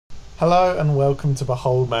Hello and welcome to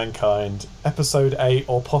Behold Mankind, episode 8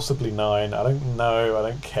 or possibly 9. I don't know, I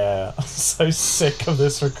don't care. I'm so sick of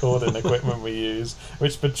this recording equipment we use,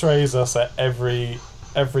 which betrays us at every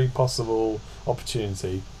possible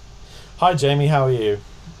opportunity. Hi Jamie, how are you?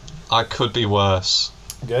 I could be worse.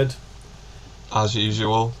 Good. As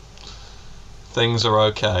usual. Things are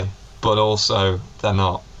okay, but also they're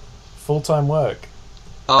not. Full-time work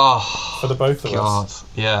Oh, for the both of God. us.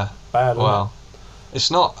 Yeah. Bad, isn't Well, it's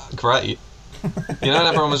not great. You know,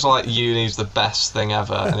 everyone was like, uni's the best thing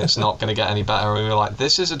ever and it's not going to get any better. And we were like,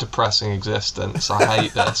 this is a depressing existence. I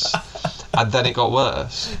hate this. And then it got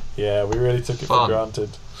worse. Yeah, we really took it for granted.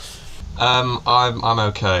 I'm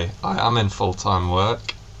okay. I'm in full-time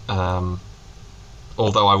work.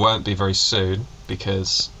 Although I won't be very soon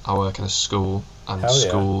because I work in a school and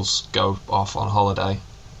schools go off on holiday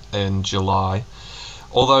in July.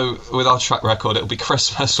 Although, with our track record, it'll be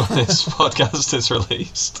Christmas when this podcast is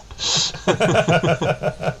released.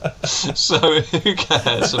 So, who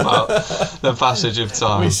cares about the passage of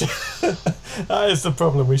time? That is the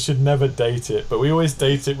problem. We should never date it, but we always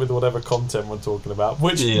date it with whatever content we're talking about.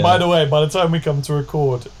 Which, by the way, by the time we come to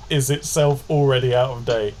record, is itself already out of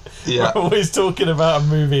date. Yeah. We're always talking about a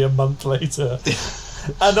movie a month later.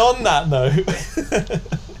 And on that note,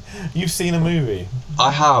 you've seen a movie.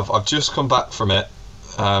 I have. I've just come back from it.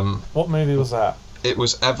 What movie was that? It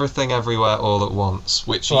was Everything Everywhere All at Once,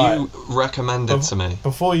 which you recommended to me.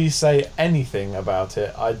 Before you say anything about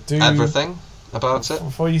it, I do... Everything about it?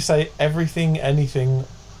 Before you say anything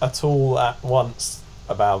at all at once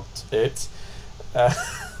about it,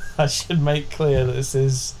 I should make clear that this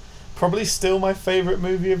is probably still my favourite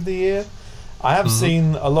movie of the year. I have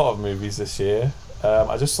seen a lot of movies this year.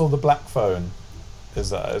 I just saw The Black Phone.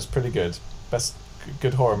 It's pretty good. Best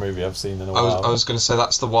good horror movie I've seen in a while. I was going to say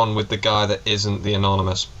that's the one with the guy that isn't the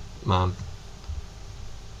anonymous man.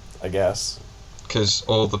 I guess. Because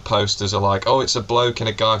all the posters are like, oh, it's a bloke in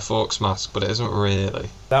a Guy Fawkes mask, but it isn't really.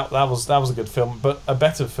 That was a good film, but a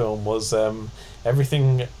better film was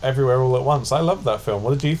Everything Everywhere All at Once. I loved that film.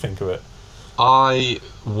 What did you think of it?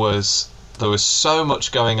 There was so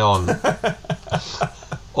much going on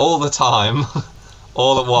all the time,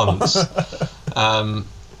 all at once.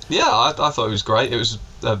 Yeah, I thought it was great. It was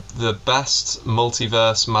the best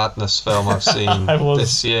multiverse madness film I've seen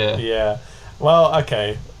this year. Yeah. Well,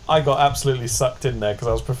 okay. I got absolutely sucked in there because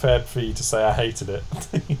I was prepared for you to say I hated it.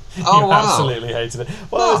 You absolutely hated it.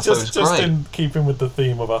 Well, it's just in keeping with the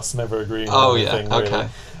theme of us never agreeing on anything, really. Okay.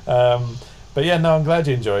 But yeah, no, I'm glad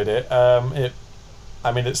you enjoyed it.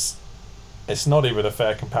 It's not even a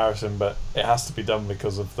fair comparison, but it has to be done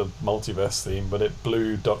because of the multiverse theme, but it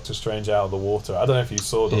blew Doctor Strange out of the water. I don't know if you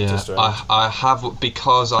saw Doctor Strange. I have,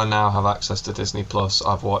 because I now have access to Disney Plus.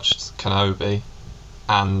 I've watched Kenobi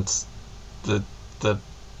and the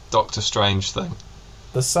Doctor Strange thing.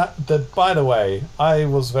 By the way, I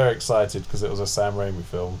was very excited because it was a Sam Raimi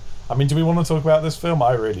film. I mean, do we want to talk about this film?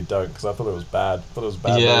 I really don't, because I thought it was bad.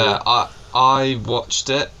 Yeah, I watched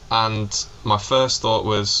it and my first thought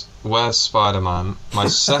was, where's Spider-Man? My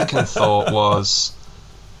second thought was,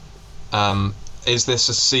 is this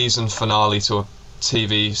a season finale to a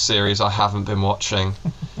TV series I haven't been watching?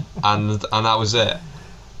 and that was it.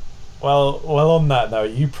 Well, on that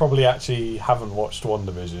note, you probably actually haven't watched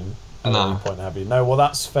WandaVision at any point, have you? No, well,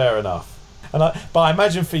 that's fair enough. But I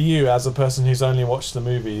imagine for you, as a person who's only watched the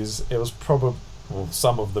movies, it was probably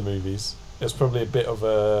some of the movies. It was probably a bit of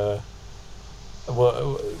a.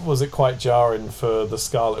 Was it quite jarring for the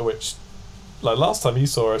Scarlet Witch? Like last time you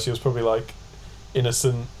saw her, she was probably like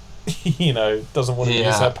innocent, doesn't want to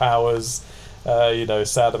use her powers,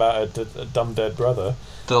 sad about her dumb dead brother.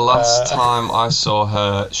 The last time I saw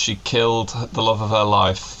her, she killed the love of her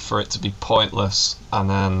life for it to be pointless, and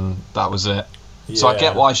then that was it. Yeah. So I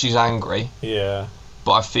get why she's angry. Yeah.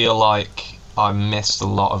 But I feel like I missed a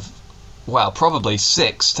lot of, probably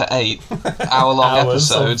 6 to 8 hour-long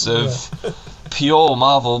episodes of pure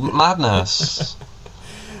Marvel madness.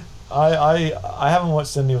 I haven't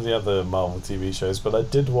watched any of the other Marvel TV shows, but I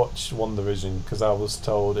did watch WandaVision because I was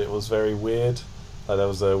told it was very weird. There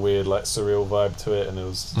was a weird, surreal vibe to it, and it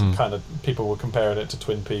was kind of, people were comparing it to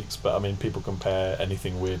Twin Peaks, but I mean, people compare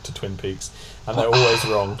anything weird to Twin Peaks, and they're always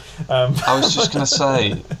wrong. I was just going to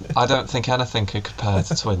say, I don't think anything could compare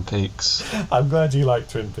to Twin Peaks. I'm glad you like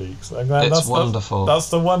Twin Peaks. I'm glad it's wonderful. That's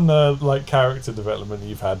the one character development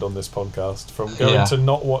you've had on this podcast, from going to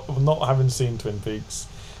not having seen Twin Peaks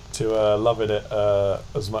to loving it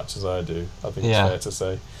as much as I do. I think it's fair to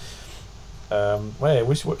say.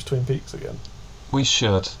 We should watch Twin Peaks again. We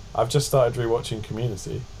should. I've just started rewatching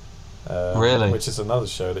Community. Really? Which is another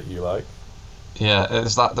show that you like. Yeah,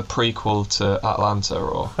 is that the prequel to Atlanta,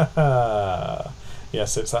 or?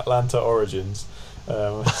 Yes, it's Atlanta Origins.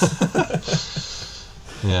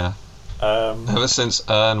 Yeah. Ever since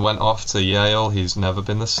Ern went off to Yale, he's never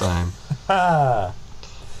been the same.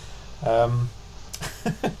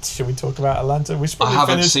 Should we talk about Atlanta? We should I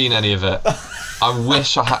haven't seen any of it. I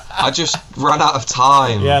wish I had. I just ran out of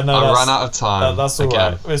time. Yeah, no, I ran out of time. That's all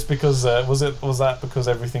right. It's because was that because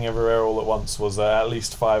Everything Everywhere All at Once was at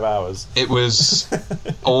least 5 hours? It was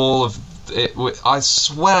all of it. I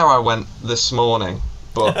swear I went this morning,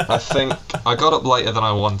 but I think I got up later than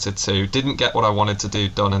I wanted to. Didn't get what I wanted to do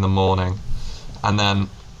done in the morning, and then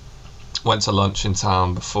went to lunch in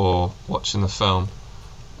town before watching the film.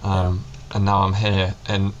 And now I'm here,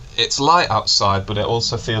 and it's light outside, but it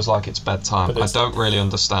also feels like it's bedtime. I don't really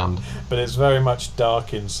understand. But it's very much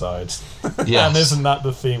dark inside. Yes. And isn't that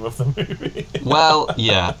the theme of the movie? Well,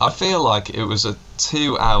 yeah. I feel like it was a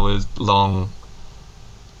 2 hours long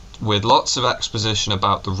with lots of exposition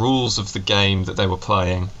about the rules of the game that they were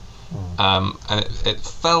playing. And it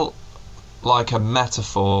felt like a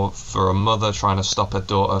metaphor for a mother trying to stop her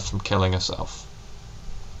daughter from killing herself.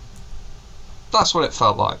 That's what it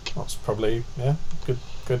felt like. That's probably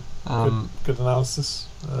good analysis.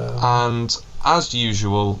 And as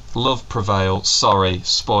usual, love prevails. Sorry,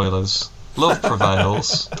 spoilers. Love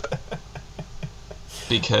prevails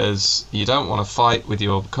because you don't want to fight with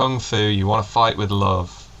your kung fu. You want to fight with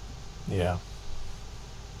love. Yeah.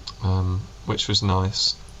 Which was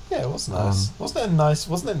nice. Yeah, it was nice. Wasn't it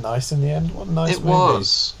nice in the end? What a nice movie. It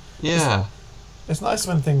was. Yeah. It's nice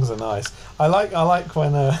when things are nice. I like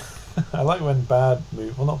when I like when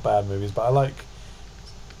not bad movies, but I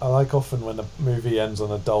like often when a movie ends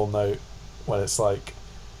on a dull note, when it's like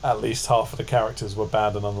at least half of the characters were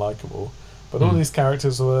bad and unlikable, but all these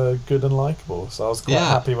characters were good and likable. So I was quite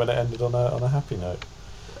happy when it ended on a happy note.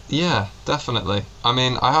 Yeah, definitely. I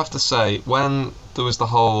mean, I have to say, when there was the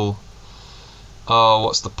whole, oh,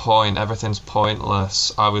 what's the point? Everything's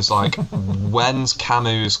pointless. I was like, when's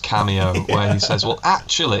Camus' cameo where he says, well,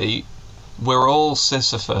 actually, we're all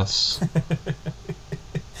Sisyphus,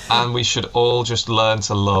 and we should all just learn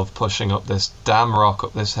to love pushing up this damn rock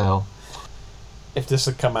up this hill. If this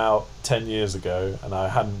had come out 10 years ago and I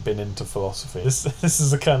hadn't been into philosophy, this is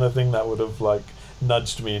the kind of thing that would have like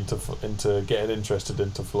nudged me into getting interested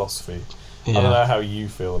into philosophy. Yeah. I don't know how you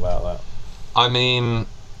feel about that. I mean,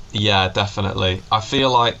 yeah, definitely. I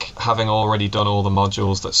feel like having already done all the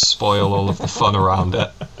modules that spoil all of the fun around it,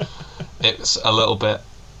 it's a little bit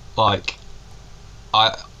like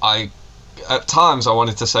I at times I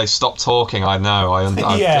wanted to say stop talking. I know. I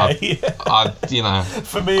you know.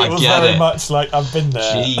 For me, it was very much like I've been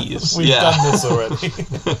there. Jeez, we've done this already.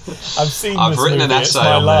 I've written movie. an essay it's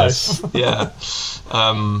my on life. this. Yeah.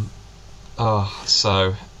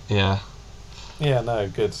 So yeah. Yeah. No.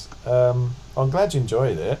 Good. I'm glad you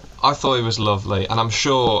enjoyed it. I thought it was lovely, and I'm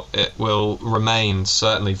sure it will remain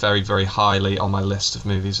certainly very, very highly on my list of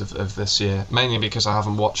movies of this year. Mainly because I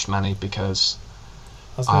haven't watched many because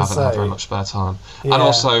I haven't had very much spare time. Yeah. And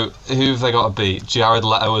also, who have they got to beat? Jared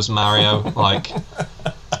Leto as Mario? Like,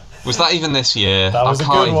 was that even this year? That was I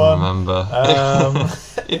can't even remember.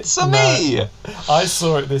 It's me! I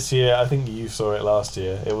saw it this year. I think you saw it last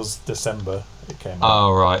year. It was December it came out.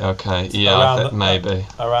 Oh, right, okay. Yeah, maybe.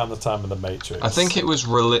 Around the time of The Matrix. I think it was it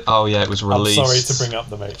was released... I'm sorry to bring up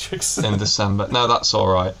The Matrix. in December. No, that's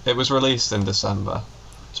alright. It was released in December.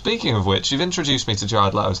 Speaking of which, you've introduced me to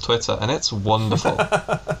Jared Leto's Twitter, and it's wonderful.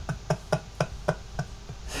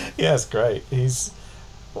 Yeah, it's great.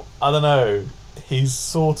 I don't know, he's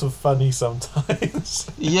sort of funny sometimes.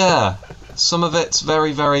 Yeah, some of it's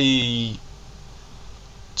very, very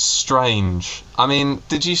strange. I mean,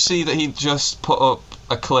 did you see that he just put up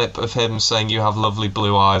a clip of him saying, you have lovely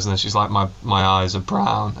blue eyes, and then she's like, my eyes are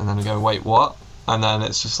brown, and then we go, wait, what? And then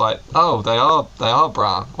it's just like, oh, they are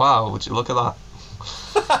brown. Wow, would you look at that?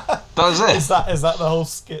 That was it. Is that the whole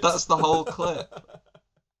skit? That's the whole clip.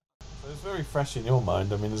 So it's very fresh in your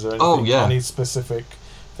mind. I mean, is there anything, any specific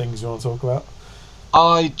things you want to talk about?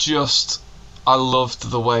 I loved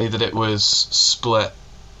the way that it was split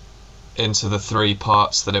into the 3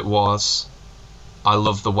 parts that it was. I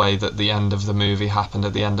loved the way that the end of the movie happened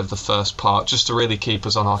at the end of the first part, just to really keep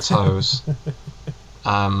us on our toes.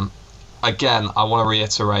 Again, I want to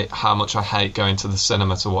reiterate how much I hate going to the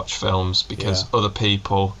cinema to watch films because other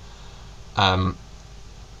people,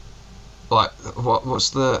 like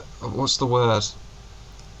what's the word?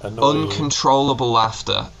 Annoying. Uncontrollable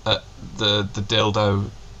laughter at the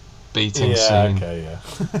dildo beating scene. Okay, yeah.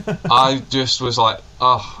 I just was like,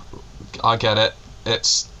 oh, I get it.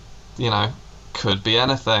 It's, could be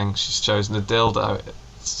anything. She's chosen a dildo.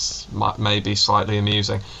 maybe slightly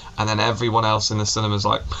amusing, and then everyone else in the cinema's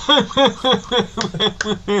like.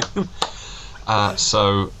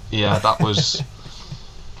 So yeah, that was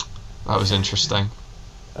interesting.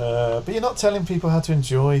 But you're not telling people how to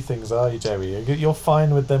enjoy things, are you, Joey? You're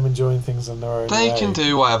fine with them enjoying things in their own way. They can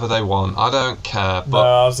do whatever they want. I don't care. But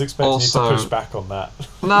no, I was expecting also, you to push back on that.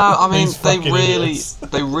 No, I mean they idiots.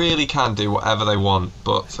 really can do whatever they want.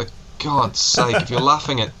 But for God's sake, if you're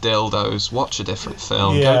laughing at dildos, watch a different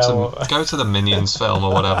film. Yeah, go to the Minions film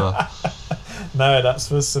or whatever. No, that's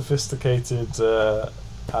for sophisticated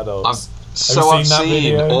adults. I've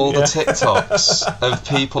seen all the TikToks of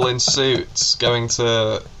people in suits going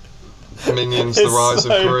to Minions: The Rise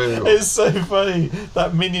of Gru. It's so funny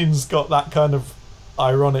that Minions got that kind of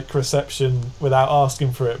ironic reception without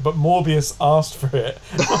asking for it, but Morbius asked for it.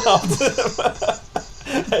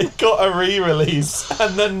 It got a re-release,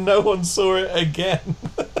 and then no one saw it again.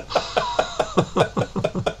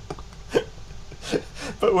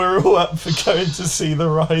 But we're all up for going to see The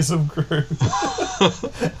Rise of Gru.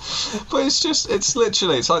 But it's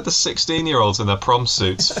like the 16-year-olds in their prom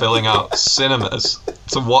suits filling out cinemas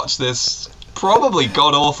to watch this probably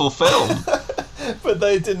god-awful film. But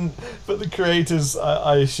they didn't. But the creators,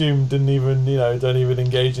 I assume, don't even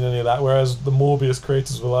engage in any of that. Whereas the Morbius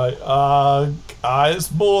creators were like, it's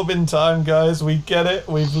Morbin time, guys. We get it.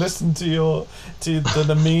 We've listened to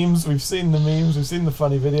the memes. We've seen the memes. We've seen the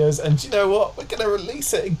funny videos. And you know what? We're gonna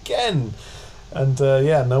release it again. And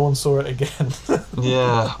no one saw it again.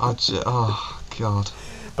 Yeah. Oh God.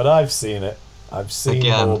 But I've seen it. I've seen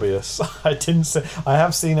again. Morbius. I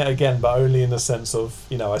have seen it again, but only in the sense of,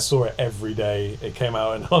 I saw it every day. It came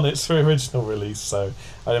out on its original release, so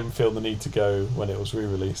I didn't feel the need to go when it was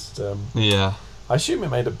re-released. Yeah. I assume it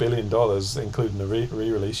made $1 billion, including the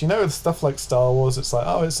re-release. With stuff like Star Wars, it's like,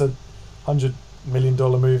 it's a $100 million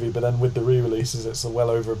movie, but then with the re-releases, it's well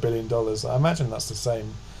over $1 billion. I imagine that's the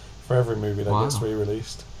same for every movie that gets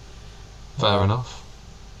re-released. Fair enough.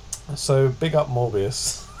 So, big up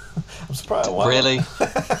Morbius. I'm surprised. Really?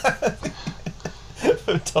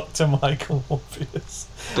 Dr. Michael Morbius.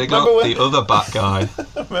 Big up the other bat guy.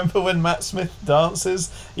 Remember when Matt Smith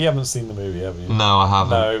dances? You haven't seen the movie, have you? No, I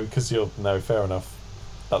haven't. No, because fair enough.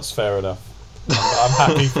 That's fair enough.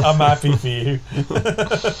 I'm happy for you.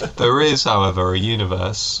 There is, however, a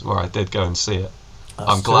universe where I did go and see it.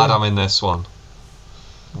 I'm glad I'm in this one.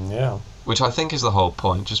 Yeah. Which I think is the whole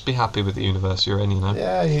point. Just be happy with the universe you're in,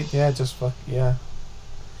 Yeah, just fuck, yeah.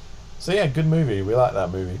 So yeah, good movie. We like that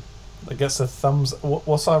movie. It gets a thumbs.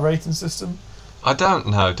 What's our rating system? I don't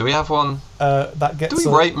know. Do we have one? That gets. Do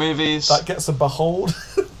we rate movies? That gets a behold.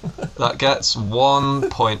 That gets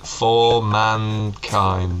 1.4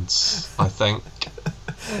 mankinds, I think.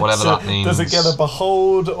 Whatever that means. Does it get a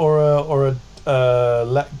behold or a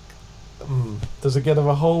let? Does it get a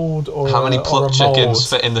behold or how many plucked chickens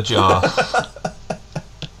fit in the jar?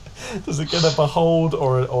 Does it get a behold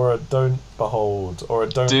or a don't behold or a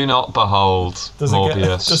don't? Do not behold.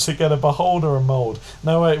 Morbius. Does it get a behold or a mold?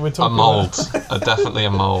 No, wait, we're talking a mold. Definitely a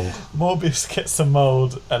mold. Morbius gets a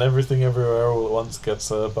mold, and Everything Everywhere All at Once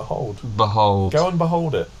gets a behold. Behold. Go and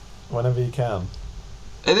behold it whenever you can.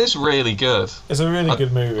 It is really good. It's a really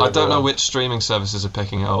good movie. I don't know which streaming services are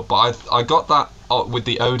picking it up, but I got that with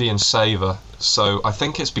the Odeon Saver, so I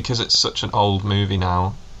think it's because it's such an old movie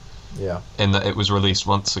now. Yeah. In that it was released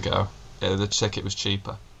months ago. The ticket was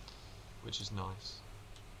cheaper, which is nice.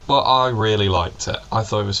 Well, I really liked it. I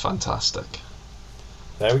thought it was fantastic.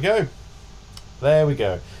 There we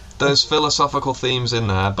go. There's philosophical themes in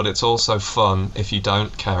there, but it's also fun if you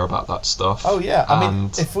don't care about that stuff. Oh yeah, I mean,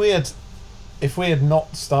 if we had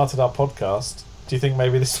not started our podcast, do you think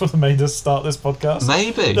maybe this would have made us start this podcast?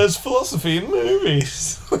 Maybe. There's philosophy in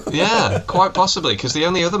movies. Yeah, quite possibly, because the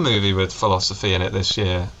only other movie with philosophy in it this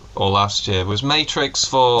year, or last year, was Matrix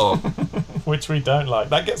 4. Which we don't like.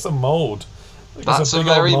 That gets a mould. That's a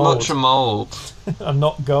very much a mould. I'm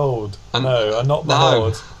not gold. I'm not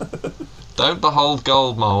behold. No. Don't behold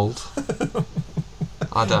gold mould.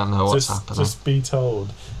 I don't know what's happening. Just be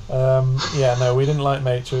told. We didn't like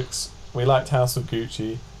Matrix. We liked House of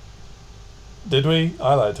Gucci. Did we?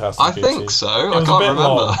 I liked House of Gucci. I think so. I can't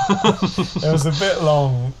remember. It was a bit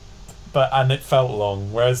long, and it felt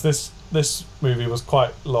long. Whereas this movie was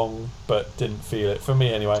quite long, but didn't feel it for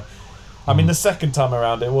me anyway. I mean, the second time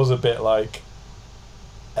around, it was a bit like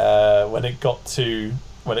when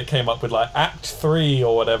it came up with like Act 3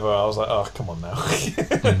 or whatever. I was like, oh, come on now.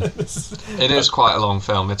 It is quite a long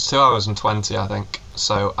film. It's 2 hours and 20, I think.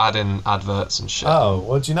 So add in adverts and shit. Oh,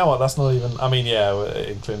 well, do you know what? That's not even... I mean, yeah,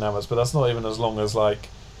 including adverts, but that's not even as long as, like,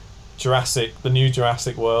 the new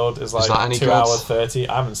Jurassic World is like 2 hours 30.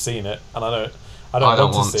 I haven't seen it, and I don't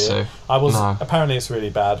want want to see it. Apparently it's really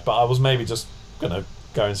bad, but I was maybe just gonna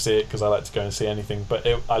go and see it because I like to go and see anything. But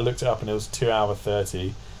I looked it up and it was 2 hours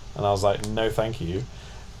 30, and I was like, no, thank you.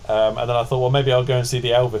 And then I thought, well, maybe I'll go and see the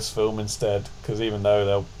Elvis film instead, because even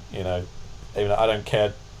though even though I don't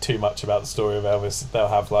care too much about the story of Elvis, they'll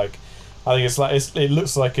have like, I think it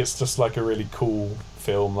looks like it's just like a really cool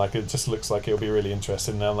film. Like it just looks like it'll be really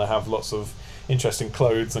interesting, and they have lots of interesting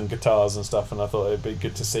clothes and guitars and stuff, and I thought it'd be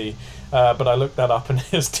good to see. But I looked that up and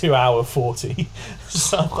it's 2 hours 40.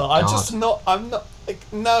 So I thought I'm not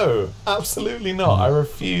like, no, absolutely not. I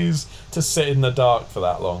refuse to sit in the dark for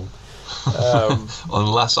that long.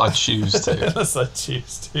 Unless I choose to.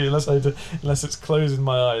 Unless it's closing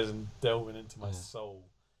my eyes and delving into my soul.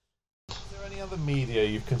 Is there any other media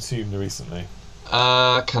you've consumed recently?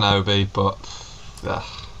 Kenobi, but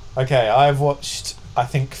okay, I've watched I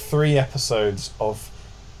think 3 episodes of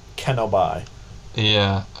Kenobi.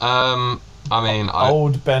 Yeah. I mean,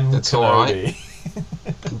 old Ben it's Kenobi. All right.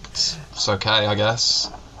 It's okay, I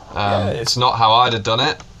guess. It's not how I'd have done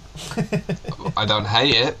it. I don't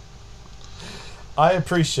hate it. I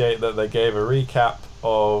appreciate that they gave a recap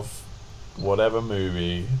of whatever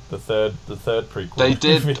movie, the third prequel. They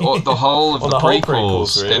did the whole of the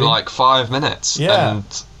prequels really. In like 5 minutes. Yeah,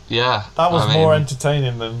 and yeah, that was more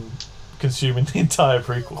entertaining than consuming the entire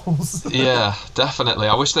prequels. Yeah, definitely.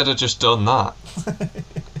 I wish they'd have just done that,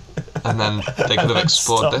 and then they could have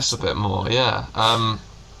explored this a bit more. Yeah.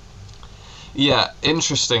 Yeah.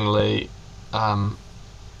 Interestingly,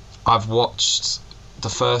 I've watched the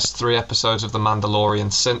first 3 episodes of The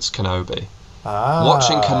Mandalorian since Kenobi.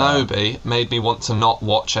 Watching Kenobi made me want to not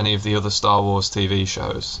watch any of the other Star Wars TV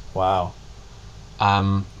shows. Wow.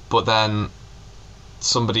 But then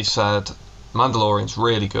somebody said, Mandalorian's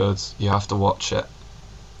really good, you have to watch it.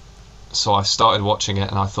 So I started watching it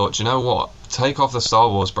and I thought, you know what? Take off the Star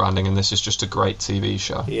Wars branding and this is just a great TV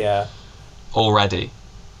show. Yeah. Already.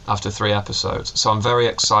 After 3 episodes, so I'm very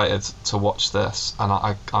excited to watch this, and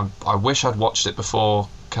I wish I'd watched it before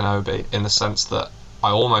Kenobi, in the sense that I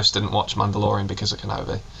almost didn't watch Mandalorian because of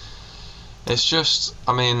Kenobi. It's just,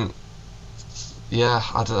 I mean, yeah,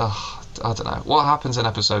 I don't know. What happens in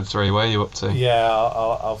episode 3? Where are you up to? Yeah,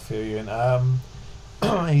 I'll fill you in.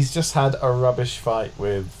 He's just had a rubbish fight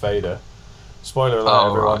with Vader. Spoiler alert,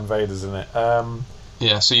 everyone, right. Vader's in it.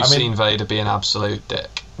 Yeah, so you've seen Vader be an absolute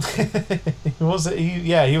dick. He was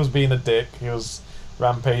being a dick. He was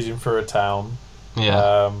rampaging through a town.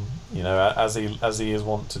 Yeah. As he is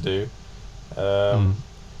wont to do. I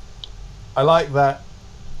like that.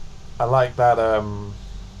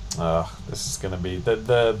 This is going to be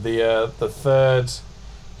the third.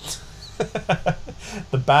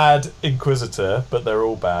 The bad Inquisitor, but they're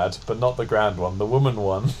all bad, but not the Grand one, the woman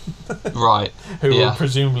one. Right. Who will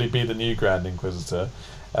presumably be the new Grand Inquisitor.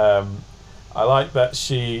 I like that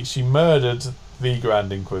she murdered the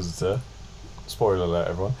Grand Inquisitor. Spoiler alert,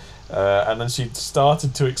 everyone. And then she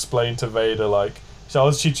started to explain to Vader, like,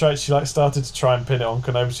 she started to try and pin it on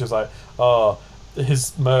Kenobi. She was like, "Oh,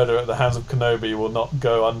 his murder at the hands of Kenobi will not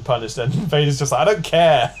go unpunished." And Vader's just like, "I don't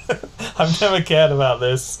care. I've never cared about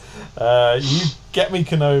this. You get me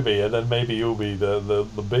Kenobi, and then maybe you'll be the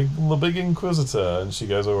big Inquisitor." And she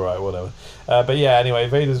goes, "All right, whatever." But yeah, anyway,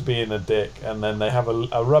 Vader's being a dick, and then they have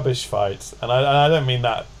a rubbish fight. And I don't mean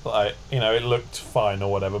that like, it looked fine or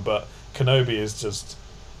whatever, but Kenobi is just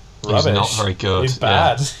rubbish. He's not very good. He's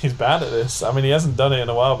bad. Yeah. He's bad at this. I mean, he hasn't done it in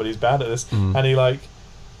a while, but he's bad at this. And he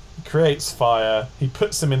creates fire. He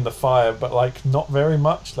puts him in the fire, but not very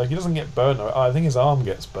much. Like, he doesn't get burnt. I think his arm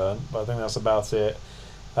gets burnt, but I think that's about it.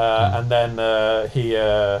 And then he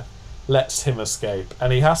lets him escape,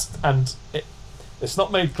 and it's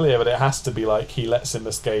not made clear, but it has to be like he lets him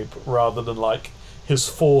escape rather than like his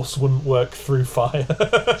force wouldn't work through fire.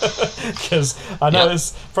 Because I know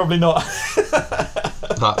it's probably not.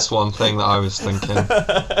 That's one thing that I was thinking.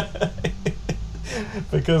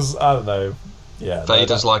 Because I don't know. Yeah,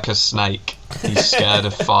 Vader's like a snake. He's scared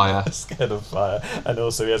of fire. Scared of fire, and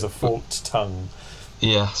also he has a forked tongue.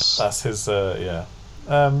 Yes, that's his. Yeah.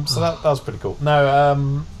 So that was pretty cool.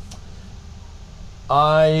 No,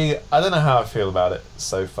 I don't know how I feel about it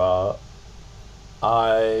so far.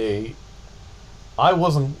 I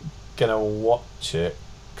wasn't gonna watch it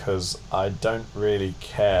because I don't really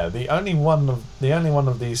care. The only one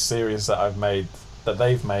of these series that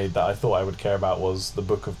they've made that I thought I would care about was the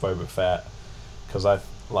Book of Boba Fett, because I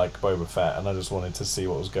like Boba Fett and I just wanted to see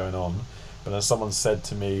what was going on. But then someone said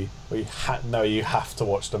to me, you have to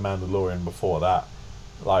watch The Mandalorian before that,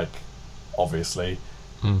 obviously.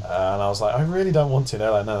 And I was like, I really don't want to.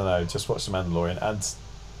 They're like, no, just watch The Mandalorian. And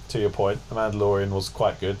to your point, The Mandalorian was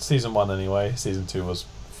quite good. Season 1 anyway. Season 2 was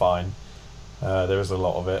fine. There is a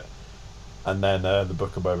lot of it. And then the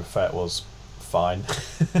Book of Boba Fett was fine.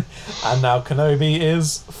 And now Kenobi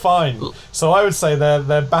is fine. So I would say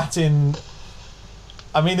they're batting...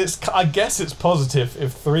 I mean, I guess it's positive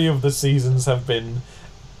if 3 of the seasons have been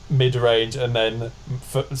mid-range, and then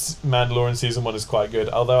Mandalorian season 1 is quite good.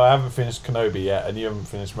 Although I haven't finished Kenobi yet, and you haven't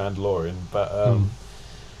finished Mandalorian. But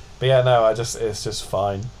yeah, no, it's just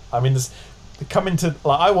fine. I mean, coming to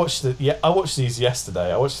I watched these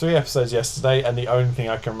yesterday. I watched 3 episodes yesterday, and the only thing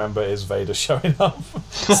I can remember is Vader showing up.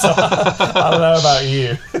 So I don't know about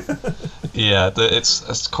you. Yeah,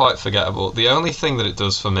 it's quite forgettable. The only thing that it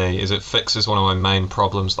does for me is it fixes one of my main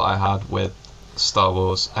problems that I had with Star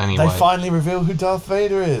Wars. Anyway, they finally reveal who Darth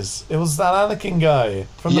Vader is. It was that Anakin guy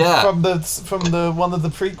from the one of the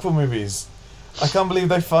prequel movies. I can't believe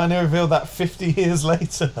they finally revealed that 50 years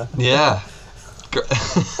later. Yeah.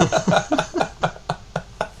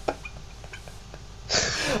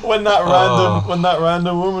 when that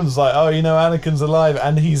random woman's like, oh, you know, Anakin's alive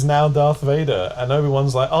and he's now Darth Vader, and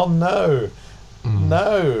Obi-Wan's like, oh no,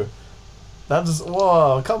 no, that's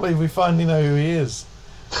whoa! I can't believe we finally know who he is.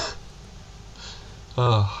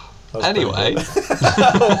 Anyway,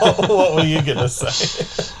 what were you gonna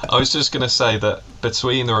say? I was just gonna say that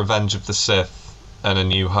between the Revenge of the Sith and A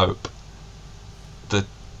New Hope, the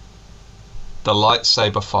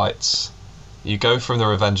lightsaber fights, you go from the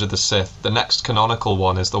Revenge of the Sith, the next canonical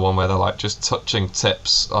one is the one where they're like just touching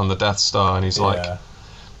tips on the Death Star, and he's like,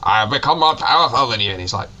 I have become more powerful than you, and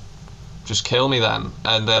he's like, just kill me then.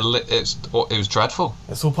 And it was dreadful.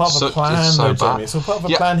 It's all part of a plan, though, Jamie. It's all part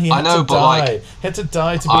of a plan. He had to die. Like, he had to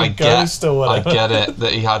die to be a ghost or whatever. I get it,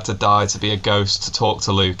 that he had to die to be a ghost to talk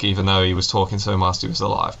to Luke, even though he was talking to him whilst he was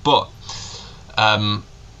alive. But,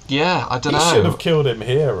 yeah, I don't know. He should have killed him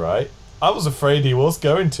here, right? I was afraid he was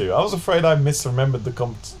going to. I was afraid I misremembered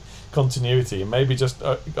the continuity, and maybe just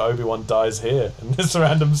Obi-Wan dies here in this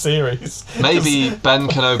random series. Maybe Ben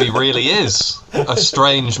Kenobi really is a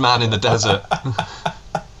strange man in the desert.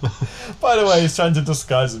 By the way, he's trying to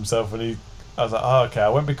disguise himself, and I was like, oh, okay, I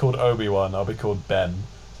won't be called Obi-Wan, I'll be called Ben.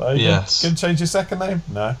 So yes. You can change your second name?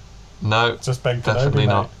 No, just Ben Kenobi, definitely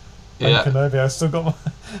mate. not. Ben Kenobi, I still got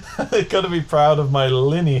I've got to be proud of my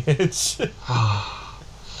lineage.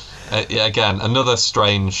 Yeah, again, another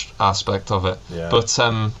strange aspect of it. Yeah. But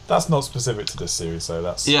that's not specific to this series, so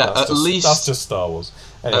that's just Star Wars.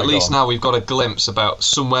 Anyway, at least now we've got a glimpse about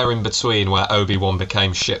somewhere in between where Obi-Wan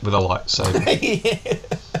became shit with a lightsaber.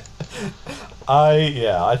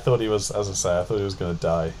 I thought he was, as I say, I thought he was going to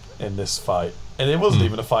die in this fight, and it wasn't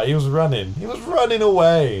even a fight. He was running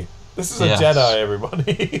away. This is a Jedi,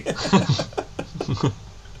 everybody.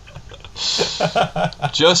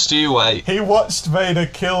 Just you wait. He watched Vader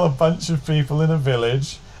kill a bunch of people in a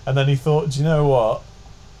village, and then he thought, do you know what?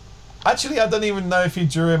 Actually, I don't even know if he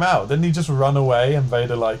drew him out. Didn't he just run away and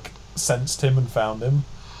Vader, like, sensed him and found him?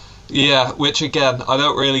 Yeah, which, again, I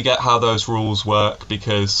don't really get how those rules work,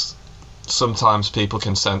 because sometimes people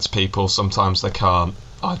can sense people, sometimes they can't.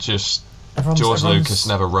 George Lucas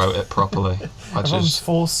never wrote it properly. Everyone's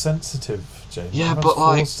force sensitive, James. Yeah, but,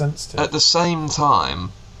 like, at the same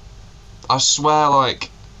time, I swear,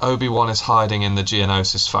 like, Obi-Wan is hiding in the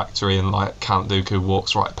Geonosis factory, and, like, Count Dooku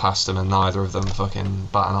walks right past him, and neither of them fucking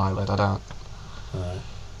bat an eyelid. I don't.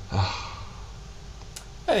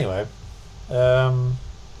 Anyway,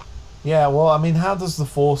 yeah. Well, I mean, how does the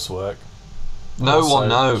Force work? No one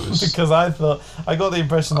knows. Because I got the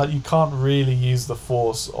impression that you can't really use the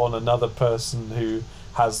Force on another person who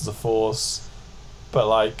has the Force, but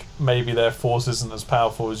like maybe their Force isn't as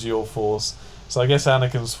powerful as your Force. So I guess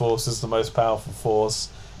Anakin's Force is the most powerful Force,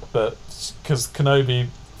 but because Kenobi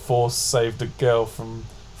Force saved a girl from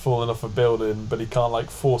falling off a building, but he can't like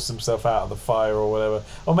force himself out of the fire or whatever.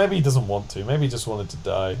 Or maybe he doesn't want to. Maybe he just wanted to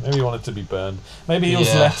die. Maybe he wanted to be burned. Maybe he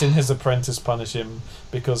was letting his apprentice punish him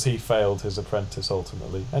because he failed his apprentice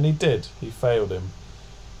ultimately, and he did. He failed him.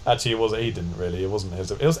 Actually, he didn't really. It wasn't his.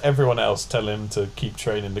 It was everyone else telling him to keep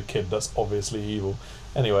training the kid that's obviously evil.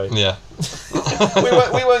 Anyway. Yeah. we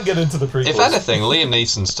won't get into the prequels. If anything, Liam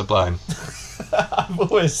Neeson's to blame. I've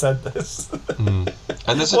always said this.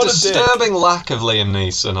 And there's a disturbing lack of Liam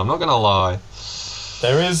Neeson, I'm not going to lie.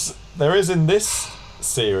 There is in this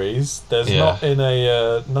series. There's not in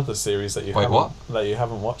another series that you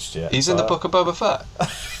haven't watched yet. He's in the Book of Boba Fett.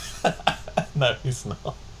 No, he's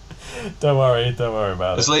not. Don't worry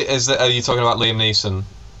about it. Are you talking about Liam Neeson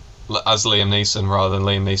as Liam Neeson rather than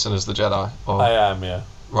Liam Neeson as the Jedi? Or? I am, yeah.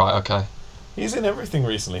 Right, okay. He's in everything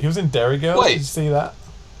recently. He was in Derry Girls. Wait. Did you see that?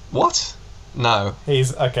 What? No.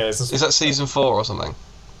 He's okay. Is that season 4 or something?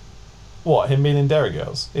 What, him being in Derry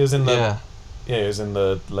Girls? He was in the yeah, he was in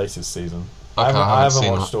the latest season. Okay, I haven't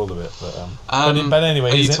seen watched that. all of it, but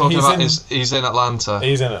anyway, are you talking about he's in Atlanta?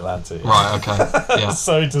 He's in Atlanta. Yeah. Right. Okay. Yeah.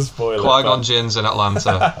 Sorry to spoil it. Qui-Gon Jinn's in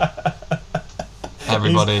Atlanta.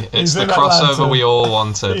 Everybody, it's the crossover Atlanta. we all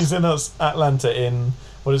wanted. He's in Atlanta in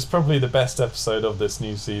what is probably the best episode of this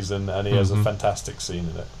new season, and he has a fantastic scene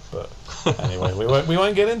in it. But anyway, we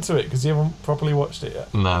won't get into it because you haven't properly watched it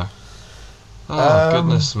yet. No. Oh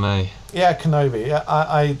goodness me. Yeah, Kenobi. Yeah,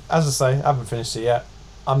 I as I say, I haven't finished it yet.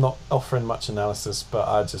 I'm not offering much analysis, but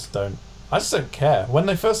I just don't care. When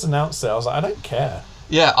they first announced it, I was like, I don't care.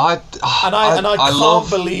 Yeah, I can't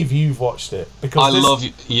believe you've watched it because I love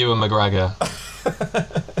Ewan McGregor.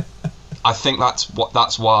 I think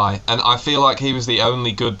that's why, and I feel like he was the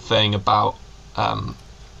only good thing about the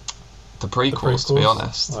prequels, to be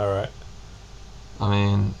honest. All right. I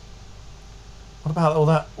mean, what about all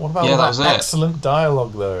that? What about all that excellent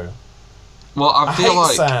dialogue, though? Well, I feel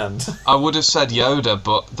like sand. I would have said Yoda,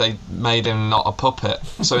 but they made him not a puppet.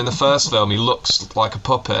 So in the first film, he looks like a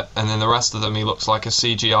puppet, and in the rest of them, he looks like a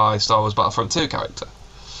CGI Star Wars Battlefront 2 character.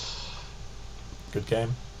 Good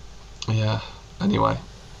game. Yeah. Anyway,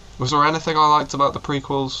 was there anything I liked about the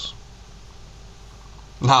prequels?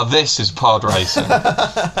 Now this is pod racing.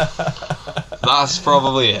 That's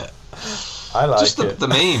probably it. I like just it. The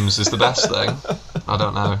memes is the best thing. I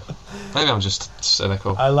don't know. Maybe I'm just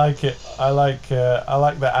cynical. I like it. I like that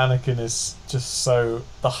Anakin is just so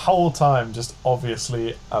the whole time just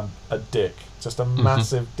obviously a dick, just a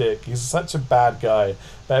massive dick. He's such a bad guy,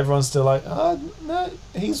 but everyone's still like, oh no,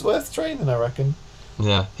 he's worth training, I reckon.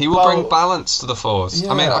 Yeah, he will bring balance to the Force.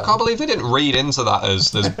 Yeah. I mean, I can't believe they didn't read into that as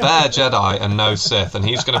there's bare Jedi and no Sith, and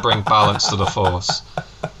he's going to bring balance to the Force.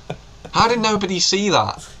 How did nobody see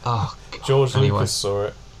that? Oh, God. George Lucas saw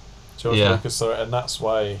it. Lucas saw it, and that's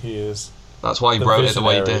why he is. That's why he wrote it the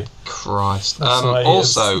way he did. Christ.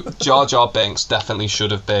 Also, Jar Jar Binks definitely should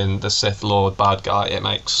have been the Sith Lord bad guy. It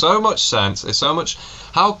makes so much sense. It's so much.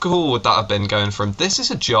 How cool would that have been going from this is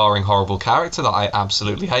a jarring, horrible character that I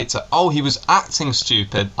absolutely hate to he was acting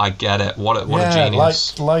stupid. I get it. What a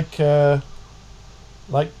genius. Like I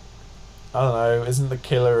don't know. Isn't the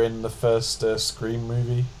killer in the first Scream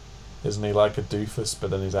movie? Isn't he like a doofus, but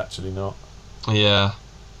then he's actually not? Yeah.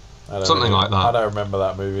 Something like that. I don't remember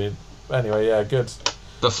that movie. Anyway, yeah, good.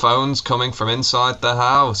 The phone's coming from inside the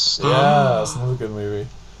house. Yeah, that's another good movie.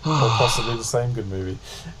 Or possibly the same good movie.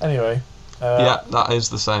 Anyway. Yeah, that is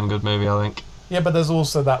the same good movie, I think. Yeah, but there's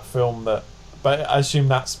also that film that... But I assume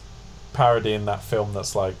that's parodying that film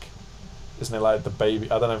that's like... Isn't it like the baby...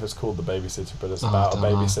 I don't know if it's called The Babysitter, but it's about a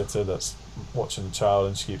babysitter that's watching a child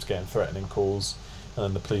and she keeps getting threatening calls, and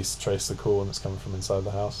then the police trace the call and it's coming from inside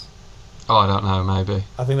the house. Oh, I don't know, maybe.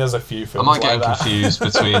 I think there's a few films like that. Am I getting confused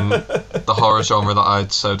between the horror genre that I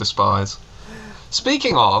so despise?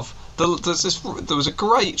 Speaking of, there was a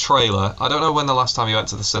great trailer. I don't know when the last time you went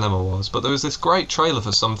to the cinema was, but there was this great trailer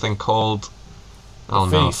for something called... Oh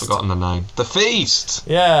no, I've forgotten the name. The Feast!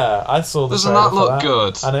 Yeah, I saw the trailer. Doesn't that look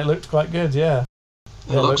good? And it looked quite good, yeah.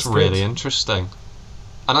 It looks really interesting.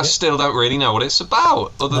 And I still don't really know what it's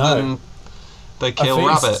about, other than they kill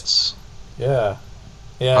rabbits. Yeah.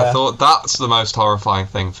 Yeah. I thought that's the most horrifying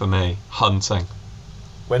thing for me, hunting.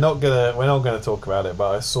 We're not gonna talk about it,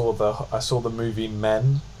 but I saw the movie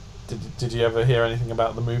Men. Did you ever hear anything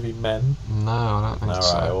about the movie Men? No, I don't think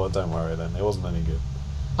so. Alright, well don't worry then. It wasn't any good.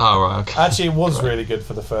 Oh right, okay. Actually, it was really good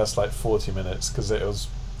for the first 40 minutes because it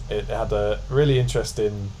had a really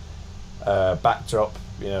interesting backdrop.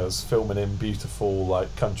 You know, it was filming in beautiful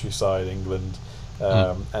countryside England,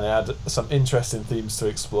 and it had some interesting themes to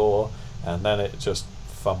explore, and then it just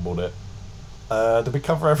fumbled it. Did we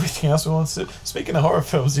cover everything else we wanted to? Speaking of horror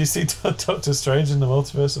films, you see Doctor Strange in the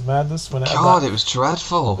Multiverse of Madness when it it was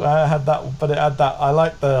dreadful. I had that, but it had that. I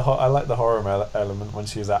like the horror element when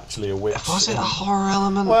she's actually a witch. Was it a horror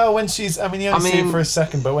element? Well, when she's, you only see it for a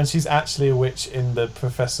second, but when she's actually a witch in the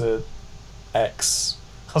Professor X.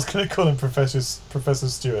 I was going to call him Professor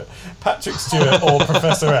Stewart, Patrick Stewart, or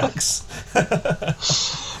Professor X.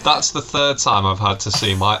 That's the third time I've had to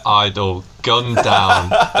see my idol gunned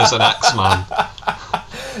down as an X-Man.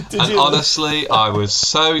 Honestly, I was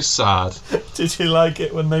so sad. Did you like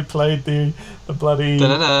it when they played the bloody...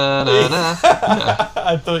 Yeah.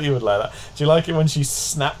 I thought you would like that. Did you like it when she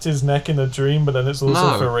snapped his neck in a dream, but then it's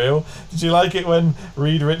also for real? Did you like it when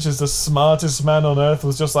Reed Richards, the smartest man on earth,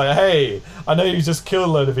 was just like, hey, I know you just killed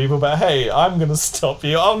a load of people, but hey, I'm going to stop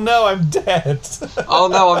you. Oh no, I'm dead. Oh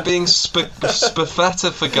no, I'm being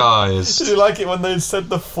spaffetta for guys. Did you like it when they said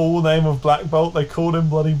the full name of Black Bolt? They called him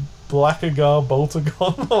bloody Blackagar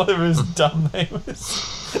Boltagon, whatever his dumb name is.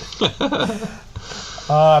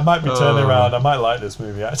 I might be turning around. I might like this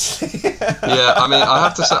movie, actually. Yeah, I mean, I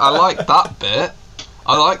have to say, I liked that bit.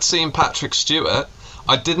 I liked seeing Patrick Stewart.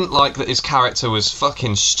 I didn't like that his character was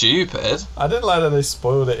fucking stupid. I didn't like that they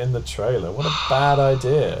spoiled it in the trailer. What a bad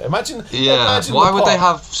idea. Imagine why would they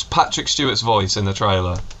have Patrick Stewart's voice in the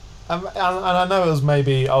trailer? And I know it was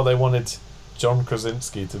maybe, they wanted John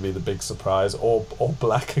Krasinski to be the big surprise, or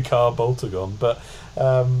Blackgar Boltagon, but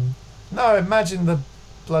no, imagine the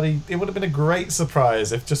bloody... It would have been a great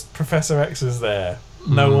surprise if just Professor X is there.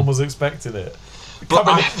 No one was expecting it. But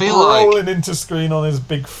I feel rolling into screen on his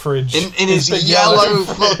big fridge. In his yellow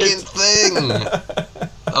fucking thing.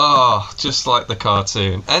 Oh, just like the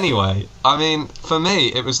cartoon. Anyway, I mean, for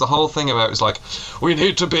me, it was the whole thing about, it was like, we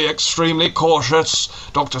need to be extremely cautious.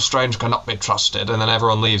 Doctor Strange cannot be trusted. And then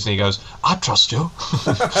everyone leaves and he goes, I trust you.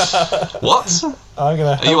 What? Are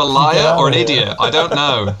you a liar or an idiot? I don't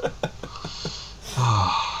know.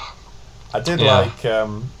 I did like...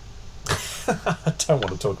 I don't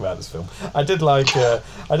want to talk about this film. I did like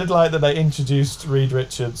that they introduced Reed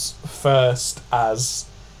Richards first as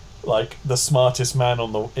like the smartest man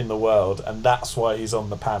in the world, and that's why he's on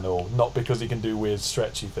the panel, not because he can do weird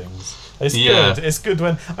stretchy things. It's good. It's good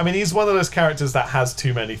when he's one of those characters that has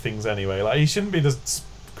too many things anyway. Like he shouldn't be the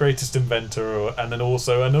greatest inventor, and then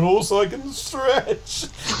also I can stretch.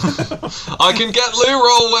 I can get loo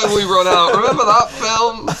roll when we run out. Remember that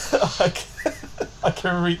film? I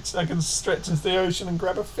can stretch into the ocean and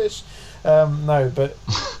grab a fish. No, but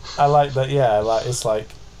I like that. Yeah, like it's like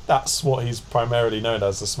that's what he's primarily known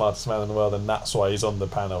as, the smartest man in the world, and that's why he's on the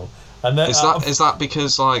panel. And then, is that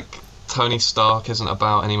because like Tony Stark isn't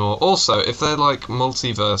about anymore? Also, if they're like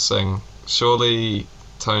multiversing, surely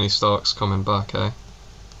Tony Stark's coming back, eh?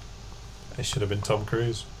 It should have been Tom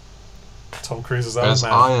Cruise. Tom Cruise's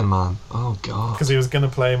Iron Man. Oh god. Because he was going to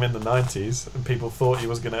play him in the 90s, and people thought he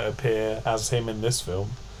was going to appear as him in this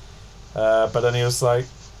film. But then he was like,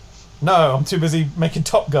 "No, I'm too busy making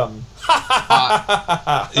Top Gun."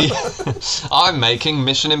 I'm making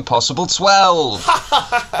Mission Impossible 12.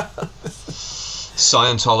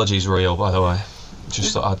 Scientology's real, by the way.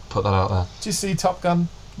 Just thought I'd put that out there. Did you see Top Gun?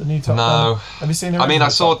 The new Top Gun? No. Have you seen it? I mean, I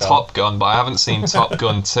saw Top Gun, but I haven't seen Top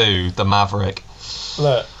Gun 2, The Maverick.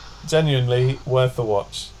 Look, genuinely worth the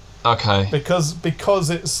watch. Okay. Because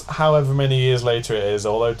it's however many years later it is,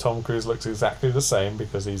 although Tom Cruise looks exactly the same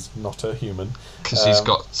because he's not a human. Because he's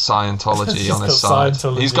got Scientology on his side.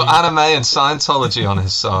 He's got anime and Scientology on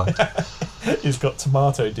his side. He's got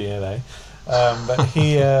tomato DNA. But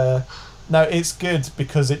he... no, it's good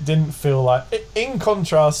because it didn't feel like... In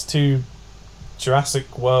contrast to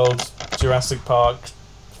Jurassic World, Jurassic Park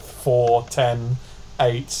 4, 10,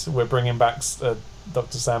 8, we're bringing back...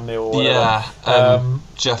 Dr. Sam Neill or whatever. Yeah,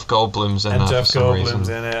 Jeff Goldblum's in and there Jeff for some Goldblum's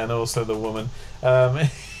reason. in it, and also the woman.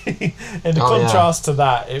 In contrast to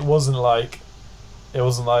that, it wasn't like,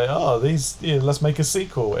 let's make a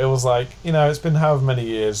sequel. It was like, it's been however many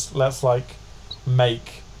years, let's like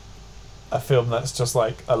make a film that's just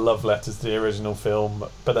like a love letter to the original film,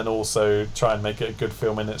 but then also try and make it a good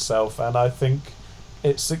film in itself. And I think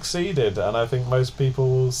it succeeded, and I think most people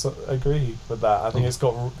will agree with that. I think it's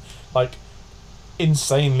got like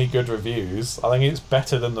insanely good reviews. I think it's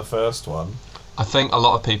better than the first one. I think a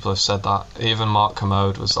lot of people have said that. Even Mark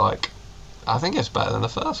Kermode was like, I think it's better than the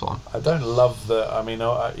first one. I don't love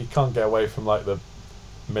you can't get away from like the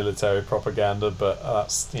military propaganda, but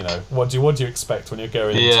that's, what do you expect when you're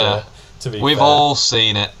going to be We've fair? all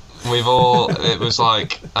seen it. It was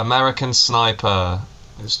like American Sniper.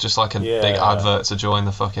 It's just like a big advert to join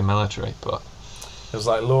the fucking military, but it was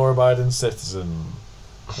like law-abiding citizen.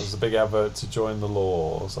 It was a big advert to join the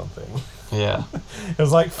law or something. Yeah. It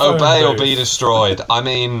was like obey or be destroyed. I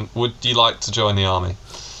mean, would you like to join the army?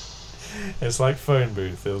 It's like phone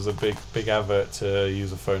booth. It was a big advert to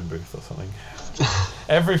use a phone booth or something.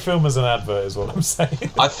 Every film is an advert, is what I'm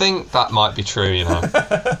saying. I think that might be true.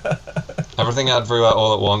 Everything Everywhere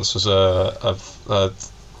All at Once was a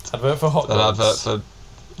advert for hot dogs. An advert for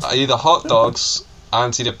either hot dogs,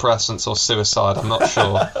 antidepressants, or suicide. I'm not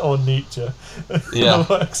sure. Or Nietzsche. Yeah.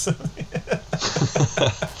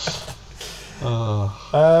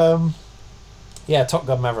 Yeah, Top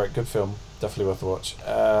Gun Maverick, good film, definitely worth a watch.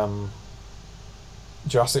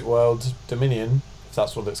 Jurassic World Dominion, if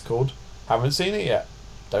that's what it's called, haven't seen it yet.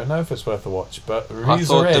 Don't know if it's worth a watch, but the reviews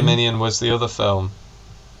I thought are in. Dominion was the other film,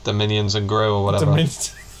 Dominions and Gru or whatever.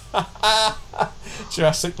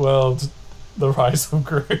 Jurassic World, The Rise of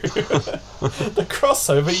Gru. The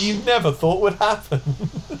crossover you never thought would happen.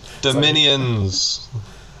 Dominions,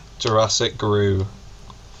 Jurassic Gru.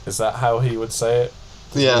 Is that how he would say it?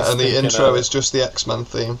 Yeah, and the intro is just the X-Men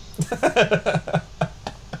theme.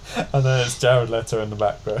 And then it's Jared Leto in the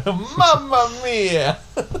background. Mamma mia!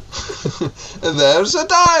 There's a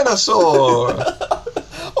dinosaur!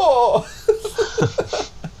 Oh!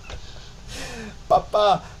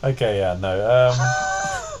 Papa! Okay, yeah, no.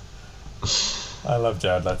 I love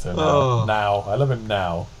Jared Leto now. Oh. Now. I love him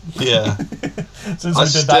now. Yeah. Since I we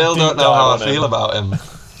did that still deep don't know how I dive on feel him. about him.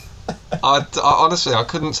 I honestly, I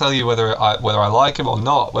couldn't tell you whether I like him or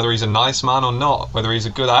not, whether he's a nice man or not, whether he's a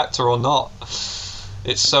good actor or not.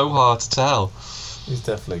 It's so hard to tell. He's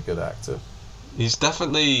definitely a good actor. He's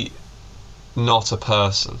definitely not a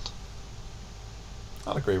person.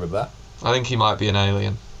 I'll agree with that. I think he might be an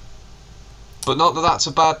alien. But not that that's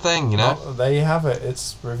a bad thing, you know? Well, there you have it.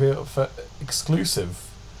 It's revealed for exclusive.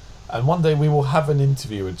 And one day we will have an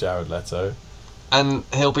interview with Jared Leto. And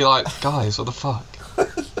he'll be like, guys, what the fuck?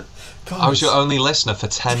 Guys, I was your only listener for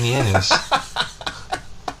 10 years.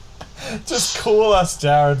 just call us,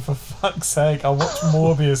 Jared, for fuck's sake. I'll watch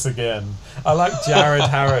Morbius again. I like Jared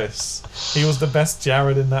Harris. He was the best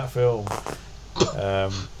Jared in that film.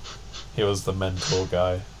 He was the mentor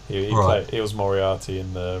guy. He was Moriarty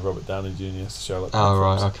in the Robert Downey Jr. Sherlock Holmes. Oh,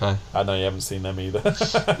 right, films. okay. I know you haven't seen them either.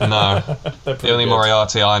 No. They're The only good.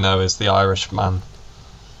 Moriarty I know is The Irishman,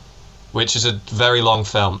 which is a very long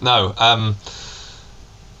film. No,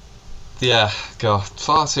 yeah, God,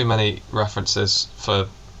 far too many references for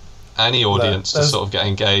any audience to sort of get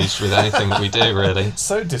engaged with anything that we do, really.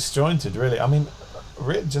 So disjointed, really. I mean,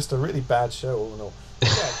 just a really bad show, all in all.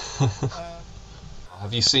 Yeah.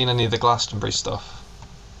 Have you seen any of the Glastonbury stuff?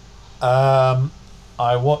 I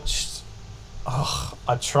watched.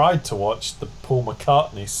 I tried to watch the Paul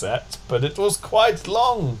McCartney set, but it was quite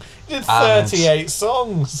long. He did 38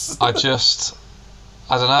 songs.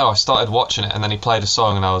 I don't know, I started watching it and then he played a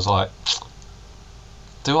song and I was like,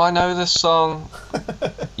 do I know this song?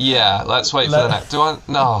 Yeah, let's wait for the next.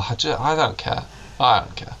 No, I don't care. I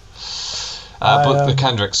don't care. But the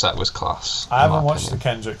Kendrick set was class. I haven't watched the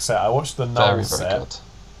Kendrick set. I watched the Noel set. Very good.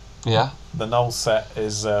 Yeah? The Noel set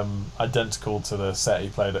is identical to the set he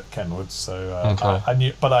played at Kenwood, so Okay.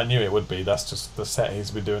 I knew it would be. That's just the set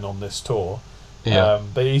he's been doing on this tour. Yeah.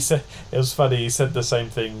 But he said it was funny. He said the same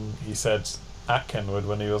thing he said at Kenwood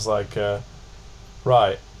when he was like,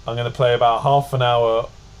 "Right, I'm going to play about half an hour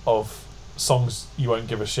of songs you won't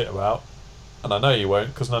give a shit about, and I know you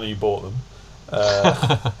won't because none of you bought them."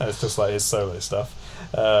 It's just like his solo stuff.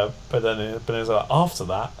 But then it was like, after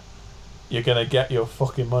that, you're gonna get your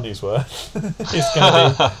fucking money's worth.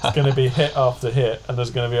 It's gonna be hit after hit, and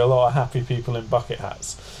there's gonna be a lot of happy people in bucket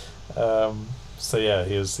hats. So yeah,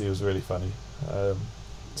 he was really funny.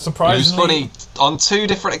 Surprisingly, He was funny on 2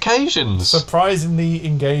 different occasions. surprisingly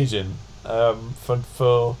engaging.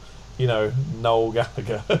 For Noel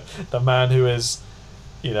Gallagher, the man who is,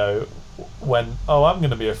 went, I'm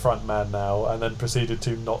going to be a front man now, and then proceeded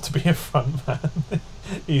to not to be a front man.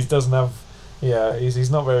 He's not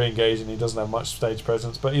very engaging. He doesn't have much stage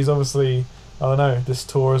presence, but he's obviously, I don't know, this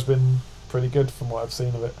tour has been pretty good from what I've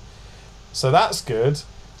seen of it. So that's good.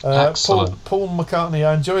 Excellent. Paul McCartney,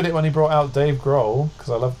 I enjoyed it when he brought out Dave Grohl, because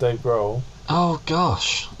I love Dave Grohl. Oh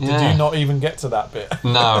gosh, yeah. Did you not even get to that bit?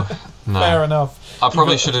 No. Fair enough. I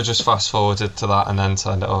probably should have just fast forwarded to that and then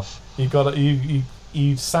turned it off.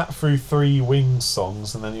 You sat through 3 Wings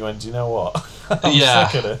songs and then you went, do you know what? I'm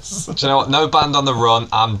sick of this. Do you know what? No Band on the Run,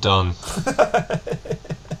 I'm done. I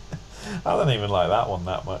don't even like that one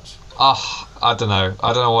that much. I don't know.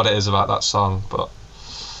 I don't know what it is about that song, but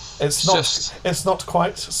it's not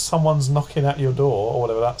quite Someone's Knocking at Your Door or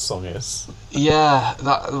whatever that song is. Yeah,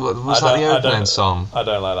 that was that the opening song. I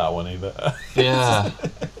don't like that one either. Yeah.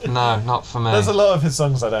 No, not for me. There's a lot of his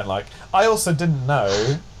songs I don't like. I also didn't know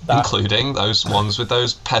that, including those ones with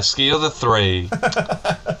those pesky other 3.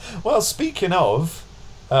 Well, speaking of,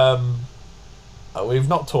 we've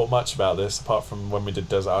not talked much about this apart from when we did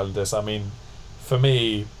Desert Island Discs. I mean, for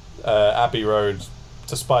me, Abbey Road,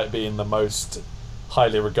 despite being the most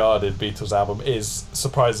highly regarded Beatles album, is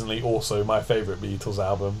surprisingly also my favourite Beatles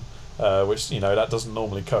album, which that doesn't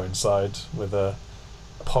normally coincide with a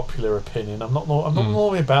popular opinion. I'm not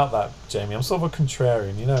normally about that, Jamie. I'm sort of a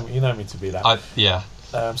contrarian. You know me to be that. Yeah.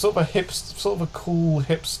 Sort of a cool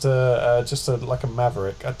hipster, just like a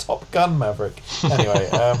maverick, a Top Gun maverick.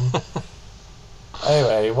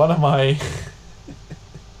 Anyway, one of my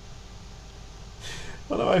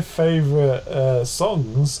favourite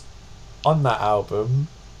songs on that album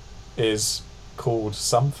is called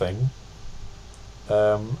Something,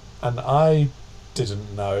 and I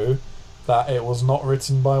didn't know that it was not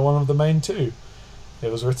written by one of the main 2.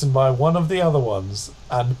 It was written by one of the other ones,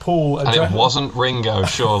 and Paul And it wasn't Ringo,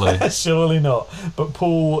 surely. surely not. But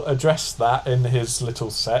Paul addressed that in his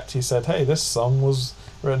little set. He said, "Hey, this song was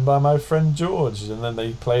written by my friend George, and then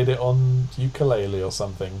they played it on ukulele or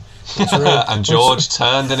something. And George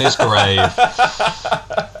turned in his grave.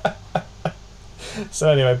 So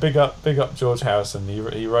anyway, big up George Harrison.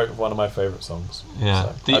 He wrote one of my favourite songs.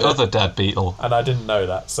 Yeah, so, the other dead Beatle. And I didn't know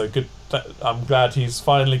that, so good. I'm glad he's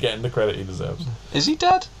finally getting the credit he deserves. Is he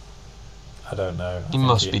dead? I don't know. He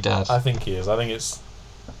must be dead. I think he is. I think it's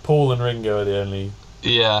Paul and Ringo are the only...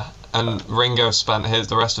 Yeah, and Ringo spent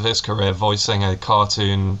the rest of his career voicing a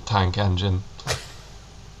cartoon tank engine.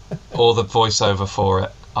 Or the voiceover for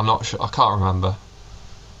it. I'm not sure. I can't remember.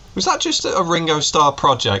 Was that just a Ringo Starr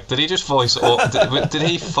project? Did he just voice, or did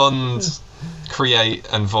he fund, create,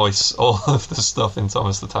 and voice all of the stuff in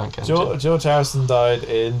Thomas the Tank Engine? George Harrison died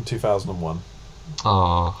in 2001.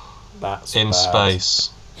 Oh, that's in bad. Space.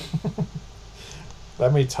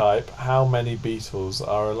 Let me type how many Beatles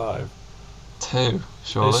are alive. 2,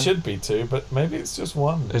 surely. It should be 2, but maybe it's just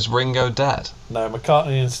 1. Is Ringo dead? No,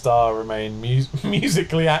 McCartney and Starr remain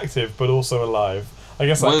musically active, but also alive. I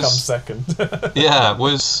guess that comes second. Yeah,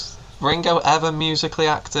 was Ringo ever musically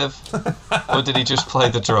active? Or did he just play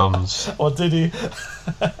the drums? Or did he?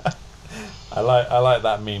 I like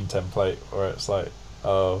that meme template where it's like,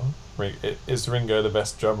 oh, is Ringo the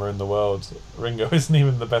best drummer in the world? Ringo isn't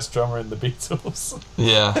even the best drummer in the Beatles.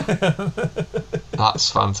 Yeah. That's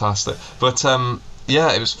fantastic. But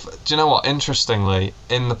yeah, it was. Do you know what? Interestingly,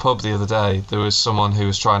 in the pub the other day, there was someone who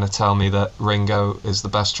was trying to tell me that Ringo is the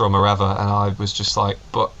best drummer ever, and I was just like,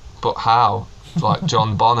 but how? Like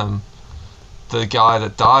John Bonham, the guy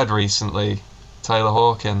that died recently, Taylor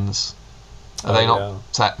Hawkins. Are they not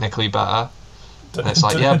technically better? And it's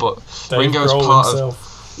like, yeah, but Ringo's part of.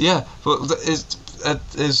 Yeah, but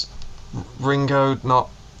is Ringo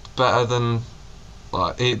not better than?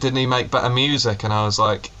 Like, didn't he make better music? And I was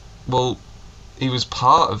like, well, he was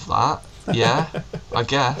part of that, yeah, I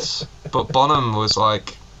guess. But Bonham was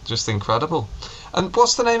like just incredible. And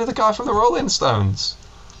what's the name of the guy from the Rolling Stones?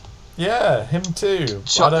 Yeah, him too.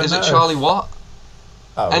 Is it Charlie Watt?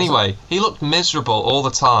 Oh, anyway, he looked miserable all the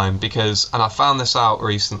time because, and I found this out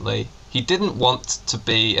recently, he didn't want to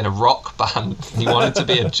be in a rock band. He wanted to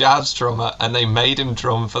be a jazz drummer, and they made him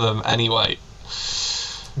drum for them anyway.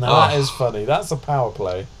 Now that is funny. That's a power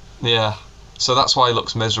play. Yeah. So that's why he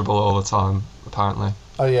looks miserable all the time, apparently.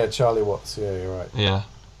 Oh yeah, Charlie Watts. Yeah, you're right. Yeah.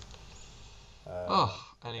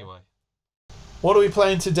 Anyway. What are we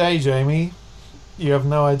playing today, Jamie? You have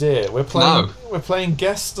no idea. We're playing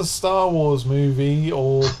Guess the Star Wars movie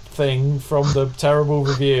or thing from the terrible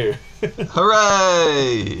review.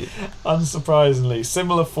 Hooray! Unsurprisingly,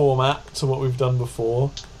 similar format to what we've done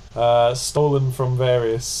before. Stolen from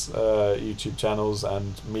various YouTube channels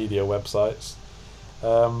and media websites.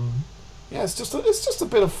 Yeah, it's just a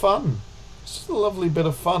bit of fun. It's just a lovely bit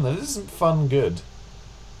of fun. And isn't fun good?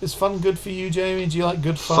 Is fun good for you, Jamie? Do you like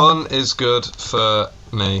good fun? Fun is good for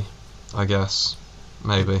me, I guess.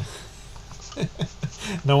 Maybe.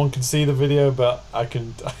 No one can see the video, but I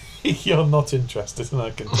can. You're not interested, and I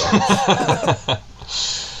can tell.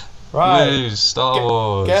 Right. Woo, Star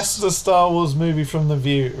Wars. Guess the Star Wars movie from the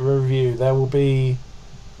review.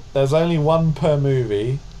 There's only one per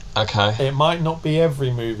movie. Okay. It might not be every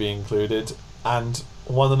movie included, and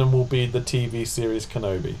one of them will be the TV series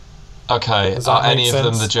Kenobi. Okay. Are any of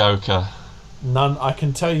them the Joker? None. I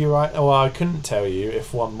can tell you right. Well, I couldn't tell you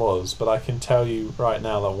if one was, but I can tell you right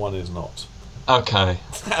now that one is not. Okay.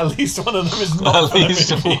 At least one of them is not. At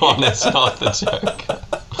least one is not the Joker.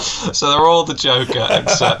 So they're all the Joker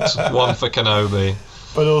except one for Kenobi.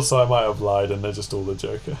 But also, I might have lied, and they're just all the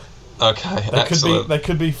Joker. Okay. Excellent. They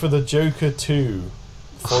could be for the Joker 2,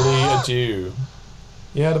 Fully a Jew.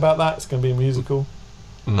 You heard about that? It's going to be a musical.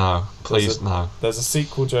 No, please no. There's a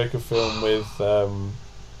sequel Joker film with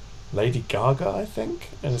Lady Gaga, I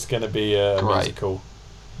think, and it's going to be a musical.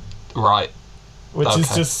 Right. Which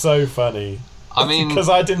is just so funny. I mean, because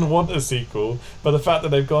I didn't want a sequel, but the fact that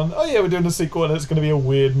they've gone, oh yeah, we're doing a sequel, and it's going to be a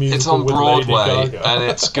weird musical. It's on with Broadway, Lady Gaga. and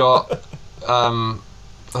it's got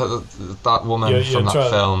that woman from that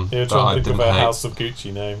film. You're trying to think of her House of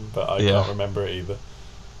Gucci name, but I can't remember it either.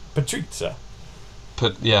 Patrizia.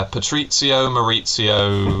 Patrizio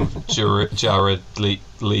Maurizio Jared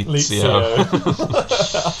Lizio.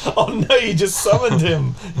 Oh no, you just summoned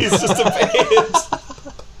him. He's just appeared.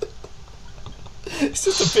 He's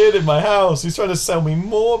just appeared in my house. He's trying to sell me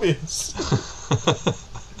Morbius.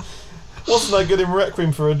 Wasn't I good in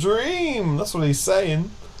Requiem for a Dream? That's what he's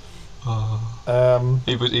saying.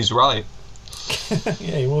 He's right.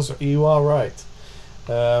 Yeah, he was. You are right.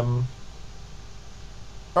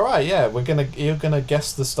 All right, yeah, you're gonna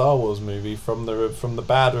guess the Star Wars movie from the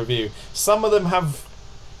bad review. Some of them have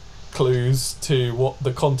clues to what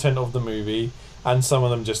the content of the movie, and some of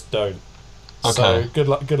them just don't. Okay. So good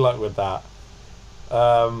luck with that.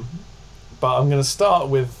 But I'm going to start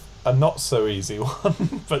with a not so easy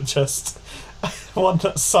one, but just one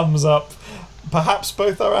that sums up perhaps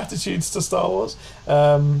both our attitudes to Star Wars.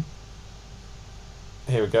 Here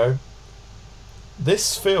we go.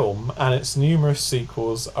 This film and its numerous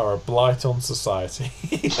sequels are a blight on society.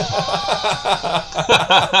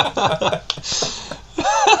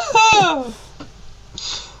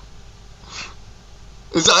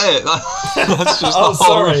 Is that it? That's just oh, the whole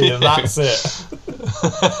sorry, review. that's it.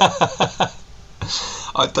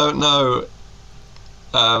 I don't know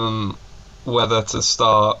whether to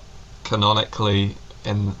start canonically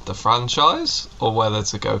in the franchise or whether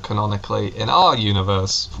to go canonically in our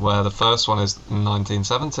universe, where the first one is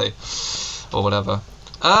 1970 or whatever.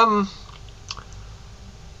 I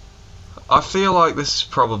feel like this is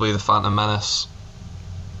probably the Phantom Menace.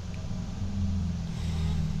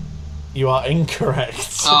 You are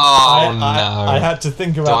incorrect. Oh, no. I had to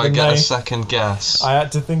think Do about I the get name. a second guess? I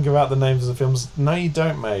had to think about the names of the films. No, you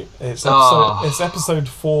don't, mate. It's episode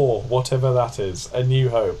 4, whatever that is. A New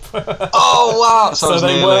Hope. Oh, wow! So,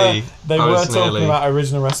 they nearly, were talking about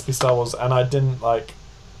original recipe Star Wars, and I didn't like.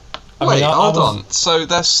 Wait, hold on. So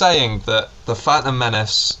they're saying that the Phantom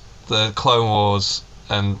Menace, the Clone Wars,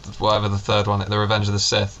 and whatever the third one, the Revenge of the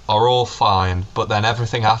Sith, are all fine, but then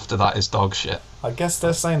everything after that is dog shit. I guess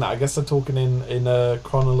they're saying that. I guess they're talking in a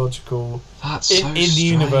chronological. That's in the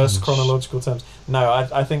universe chronological terms. No,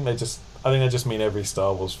 I think they just mean every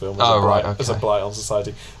Star Wars film as a blight on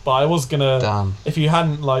society. But I was gonna, if you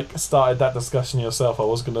hadn't like started that discussion yourself, I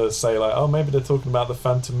was gonna say like, oh, maybe they're talking about the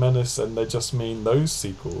Phantom Menace and they just mean those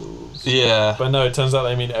sequels. Yeah. But no, it turns out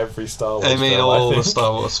they mean every Star Wars. They mean film, all the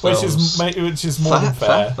Star Wars films. Which is more than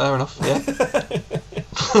fair. Fair enough. Yeah.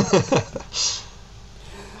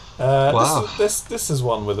 Wow. This is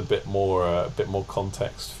one with a bit more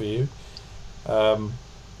context for you. Here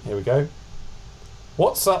we go.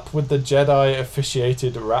 What's up with the Jedi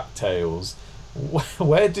officiated rat tails?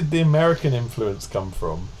 Where did the American influence come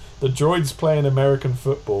from? The droids playing American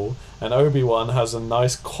football, and Obi-Wan has a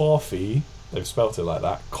nice coffee. They've spelt it like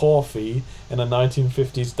that. Coffee in a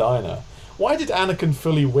 1950s diner. Why did Anakin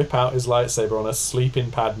fully whip out his lightsaber on a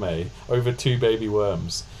sleeping Padme over 2 baby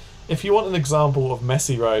worms? If you want an example of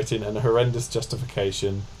messy writing and horrendous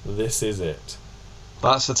justification, this is it.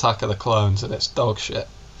 That's Attack of the Clones, and it's dog shit.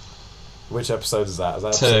 Which episode is that? Is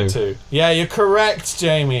that 2. episode 2? Yeah, you're correct,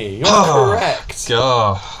 Jamie. You're correct.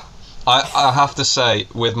 God. I have to say,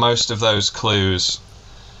 with most of those clues,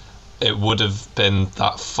 it would have been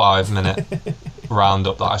that 5-minute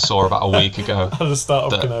roundup that I saw about a week ago. At the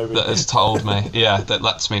start of Kenobi. That has told me. Yeah, that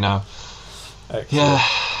lets me know. Excellent. Yeah.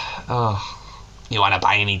 Oh. You want to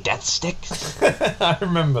buy any death sticks? I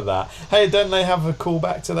remember that. Hey, don't they have a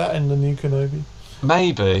callback to that in the new Kenobi?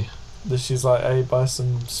 Maybe. She's like, hey, buy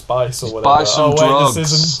some spice or whatever. Buy some drugs. Wait,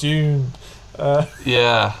 this isn't Dune.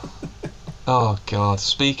 Yeah. Oh, God.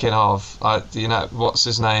 Speaking of, what's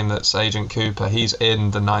his name that's Agent Cooper? He's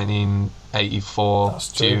in the 1984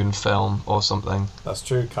 Dune film or something. That's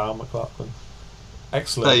true, Kyle MacLachlan.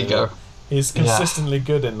 Excellent. There you go. He's consistently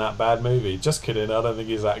good in that bad movie. Just kidding, I don't think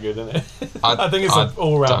he's that good in it. I think it's an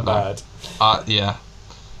all-round bad. Yeah.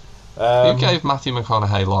 Who gave Matthew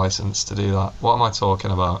McConaughey license to do that? What am I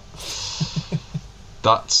talking about?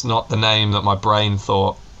 That's not the name that my brain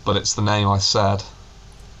thought, but it's the name I said.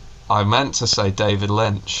 I meant to say David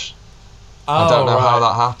Lynch. I don't know how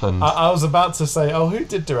that happened. I was about to say, who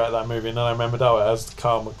did direct that movie? And then I remembered, it has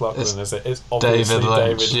Kyle MacLachlan, is it? It's obviously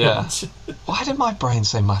David Lynch. Why did my brain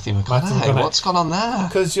say Matthew McConaughey? What's gone on there?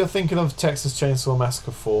 Because you're thinking of Texas Chainsaw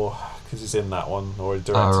Massacre 4, because he's in that one, or he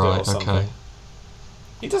directed it or something. Okay.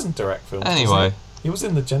 He doesn't direct films. Anyway. He was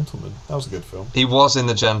in The Gentleman. That was a good film. He was in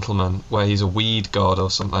The Gentleman, where he's a weed god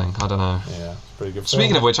or something. I don't know. Yeah, it's a pretty good film.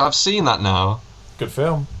 Speaking of which, I've seen that now. Good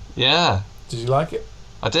film. Yeah. Did you like it?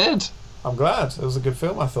 I did. I'm glad. It was a good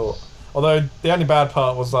film, I thought. Although, the only bad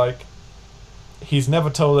part was, he's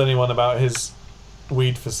never told anyone about his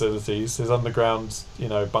weed facilities, his underground,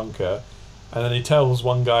 bunker, and then he tells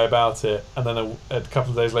one guy about it, and then a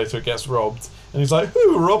couple of days later it gets robbed, and he's like,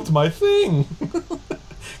 who robbed my thing?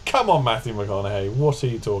 Come on, Matthew McConaughey, what are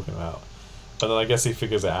you talking about? But then I guess he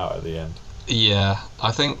figures it out at the end. Yeah,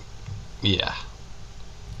 I think, yeah.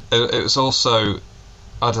 It was also,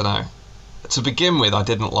 I don't know. To begin with, I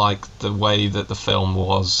didn't like the way that the film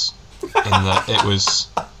was, in that it was...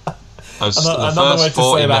 Another way to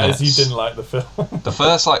say that is you didn't like the film. The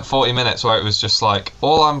first 40 minutes where it was just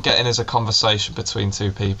all I'm getting is a conversation between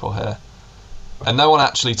 2 people here. And no one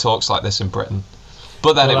actually talks like this in Britain.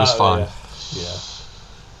 But then it was fine. Yeah.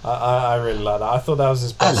 I really like that. I thought that was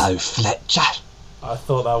his best. Hello, Fletcher. I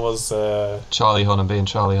thought that was Charlie Hunnam being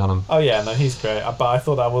Charlie Hunnam. Oh yeah, no, he's great. But I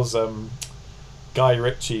thought that was Guy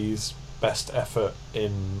Ritchie's best effort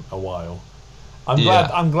in a while.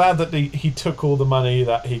 I'm glad that he took all the money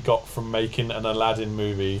that he got from making an Aladdin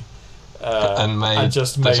movie and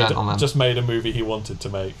just made a movie he wanted to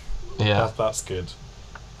make. Yeah, that's good.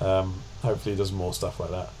 Hopefully he does more stuff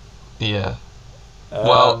like that. Yeah.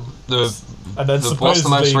 Well, what's the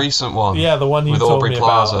most recent one? Yeah, the one you with told Aubrey me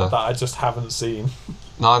Plaza. about that I just haven't seen.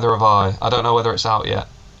 Neither have I. I don't know whether it's out yet.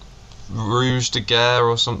 Rouge de Guerre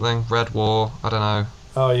or something. Red War. I don't know.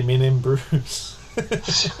 Oh, you mean In Bruges?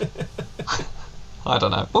 I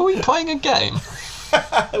don't know. Were we playing a game?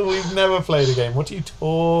 We've never played a game. What are you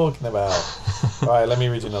talking about? Right, let me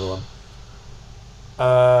read you another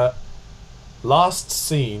one. Last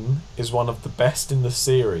scene is one of the best in the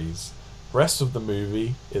series. Rest of the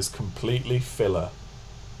movie is completely filler.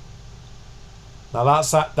 Now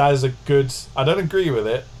that is a good. I don't agree with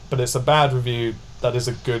it, but it's a bad review. That is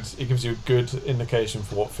a good. It gives you a good indication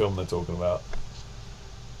for what film they're talking about.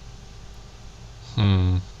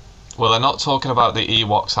 Well, they're not talking about the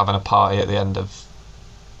Ewoks having a party at the end of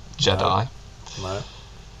Jedi. No.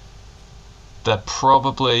 They're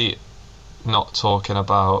probably not talking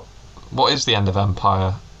about what is the end of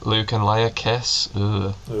Empire. Luke and Leia kiss.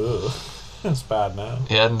 Ugh. That's bad now.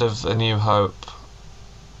 The end of A New Hope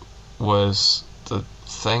was the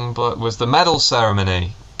thing, but was the medal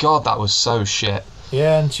ceremony. God, that was so shit.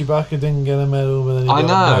 Yeah, and Chewbacca didn't get a medal, but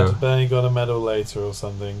then he got a medal later or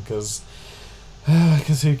something, because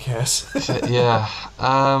who cares? Yeah.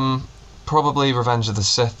 Probably Revenge of the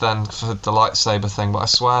Sith then for the lightsaber thing, but I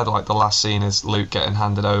swear like the last scene is Luke getting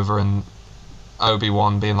handed over and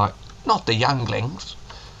Obi-Wan being like, not the younglings.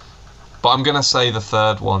 But I'm going to say the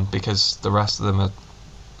third one because the rest of them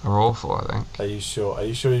are awful, I think. Are you sure? Are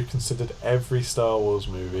you sure you've considered every Star Wars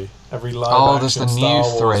movie? Every live action Star Wars movie? Oh,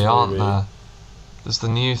 there's the new three, aren't there? There's the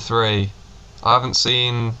new three. I haven't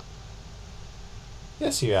seen...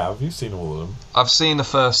 Yes, you have. You've seen all of them. I've seen the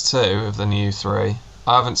first two of the new three.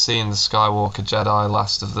 I haven't seen the Skywalker Jedi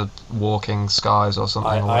Last of the Walking Skies or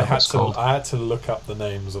something. I had to look up the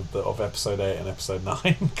names of Episode 8 and Episode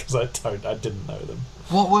 9 because I didn't know them.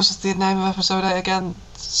 What was the name of Episode 8 again?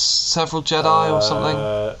 Several Jedi or something?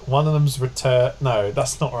 One of them's Return... No,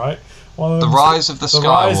 that's not right. The Rise of the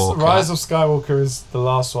Skywalker. Rise of Skywalker is the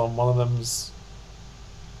last one. One of them's...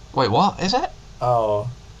 Wait, what? Is it? Oh.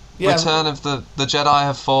 Yeah. Return of the Jedi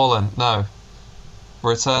Have Fallen. No.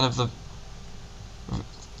 Return of the...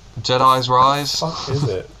 Jedi's Rise? What the fuck is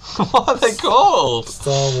it? What are they called?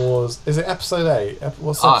 Star Wars. Is it Episode 8?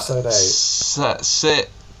 What's Episode 8? 6.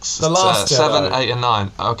 The Last Jedi. 7, 8 and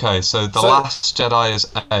 9. Okay, so the Last Jedi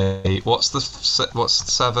is 8.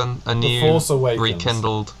 What's 7? A New... The Force Awakens.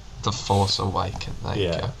 Rekindled. The Force Awakens. There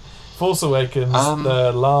you go. Force Awakens,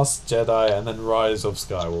 The Last Jedi, and then Rise of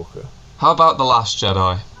Skywalker. How about The Last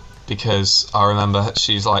Jedi? Because I remember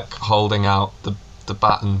she's like holding out the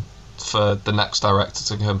baton for the next director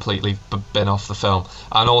to completely bin off the film,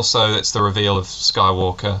 and also it's the reveal of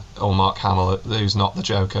Skywalker or Mark Hamill, who's not the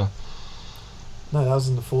Joker. No, that was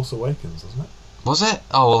in The Force Awakens, wasn't it? Was it?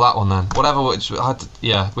 Oh well, that one then. Whatever,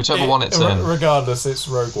 whichever one it's in. Regardless, it's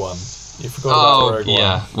Rogue One. You forgot about Rogue One.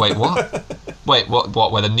 Yeah. Wait, what? Wait,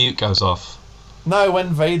 what? Where the nuke goes off? No, when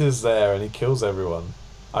Vader's there and he kills everyone.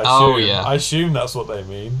 I assume that's what they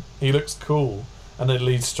mean. He looks cool, and it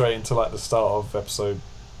leads straight into like the start of Episode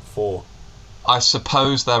 4. I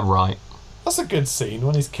suppose they're right. That's a good scene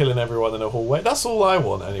when he's killing everyone in a hallway. That's all I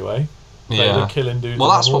want anyway. Yeah. Vader killing dudes. Well,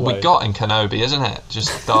 that's what we got in Kenobi, isn't it?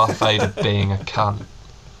 Just Darth Vader being a cunt.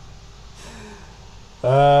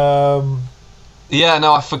 Yeah,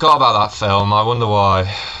 no, I forgot about that film. I wonder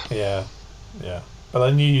why. Yeah. But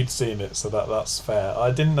I knew you'd seen it, so that's fair.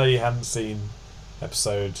 I didn't know you hadn't seen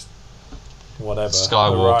Episode whatever.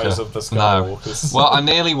 Skywalker. The Rise of the Skywalkers. No. Well, I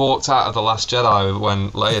nearly walked out of The Last Jedi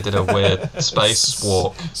when Leia did a weird space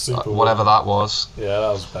walk. Whatever that was. Yeah,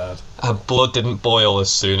 that was bad. Her blood didn't boil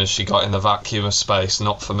as soon as she got in the vacuum of space.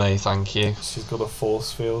 Not for me, thank you. She's got a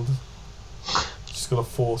force field. She's got a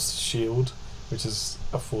force shield, which is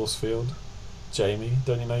a force field. Jamie,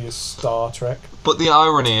 don't you know your Star Trek? But the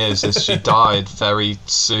irony is she died very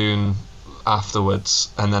soon afterwards,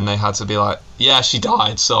 and then they had to be like, yeah, she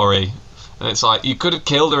died, sorry. And it's like, you could have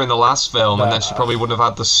killed her in the last film, and then she probably wouldn't have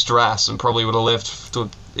had the stress and probably would have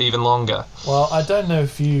lived even longer. Well, I don't know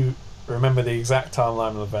if you remember the exact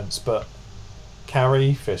timeline of events, but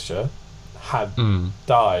Carrie Fisher had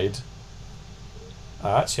died.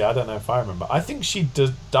 Actually, I don't know if I remember. I think she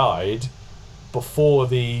died before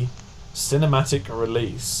the cinematic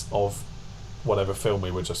release of whatever film we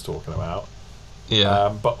were just talking about.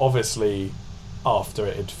 Yeah. But obviously, after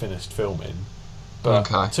it had finished filming.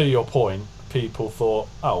 But to your point, people thought,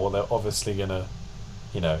 oh, well, they're obviously going to,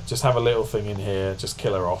 just have a little thing in here, just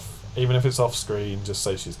kill her off. Even if it's off screen, just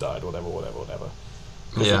say she's died, whatever.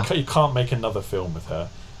 Yeah. You can't make another film with her.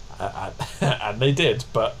 And they did,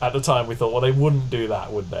 but at the time we thought, well, they wouldn't do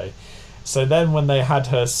that, would they? So then when they had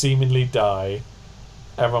her seemingly die,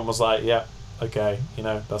 everyone was like, yeah, okay,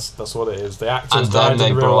 that's what it is. The actors died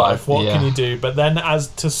in real life. What can you do? But then, as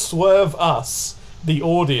to swerve us, the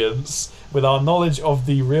audience, with our knowledge of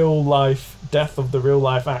the real life death of the real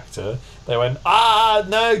life actor, they went,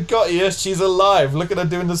 no, got you, she's alive. Look at her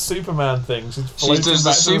doing the Superman thing. She does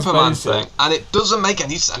the Superman thing, and it doesn't make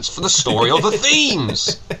any sense for the story or the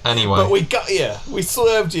themes. Anyway. But we got you. We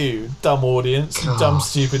swerved you, dumb audience. God, dumb,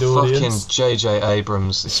 stupid audience. Fucking J.J.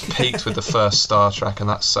 Abrams is peaked with the first Star Trek, and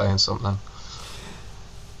that's saying something.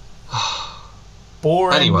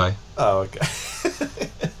 Boring. Anyway. Oh, okay.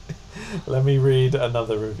 Let me read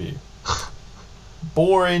another review.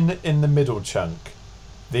 Boring in the middle chunk.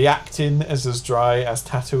 The acting is as dry as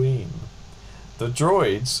Tatooine. The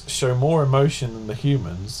droids show more emotion than the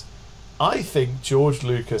humans. I think George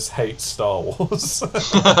Lucas hates Star Wars.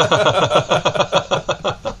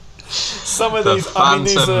 Some of these,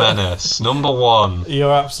 Phantom Menace, number 1.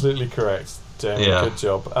 You're absolutely correct, Jamie. Yeah. Good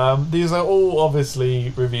job. These are all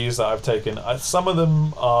obviously reviews that I've taken. Some of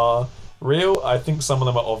them are real. I think some of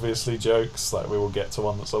them are obviously jokes. Like, we will get to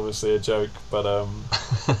one that's obviously a joke, but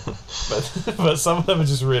but some of them are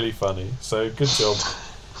just really funny. So good job.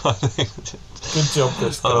 Good job,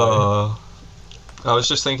 this guy. I was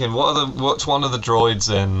just thinking, what's one of the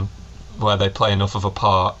droids in where they play enough of a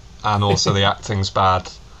part, and also the acting's bad,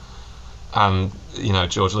 and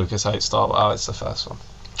George Lucas hates Star Wars. Oh, it's the first one.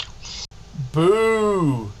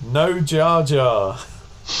 Boo! No Jar Jar.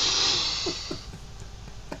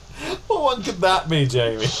 What one could that be,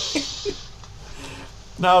 Jamie?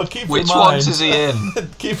 Now, keep in mind... Which ones is he in?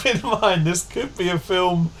 Keep in mind, this could be a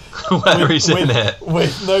film where he's in it.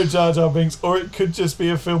 With no Jar Jar Binks, or it could just be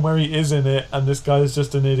a film where he is in it and this guy's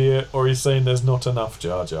just an idiot, or he's saying there's not enough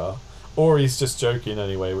Jar Jar. Or he's just joking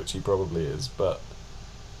anyway, which he probably is, but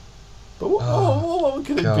what one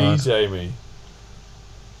could it be, Jamie?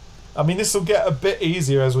 I mean, this will get a bit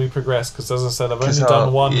easier as we progress, because as I said, I've only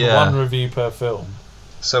done one review per film.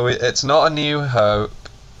 So it's not A New Hope.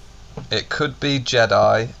 It could be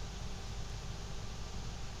Jedi.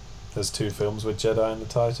 There's 2 films with Jedi in the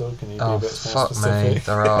title. Can you be a bit more specific? Fuck me,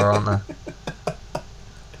 there are, aren't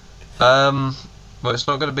there? Well, it's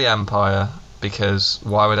not going to be Empire, because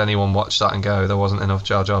why would anyone watch that and go, there wasn't enough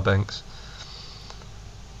Jar Jar Binks?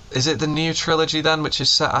 Is it the new trilogy then, which is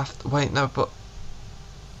set after... Wait, no, but...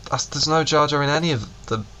 There's no Jar Jar in any of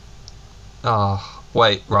the...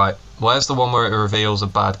 Wait, right. Where's the one where it reveals a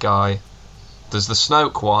bad guy? There's the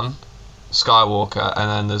Snoke one, Skywalker, and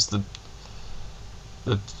then there's the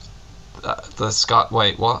Sky...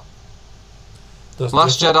 Wait, what?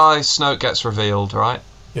 Last Jedi, Snoke gets revealed, right?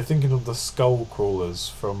 You're thinking of the Skull Crawlers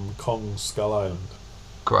from Kong Skull Island.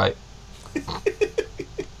 Great.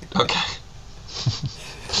 Okay.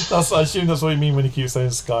 I assume that's what you mean when you keep saying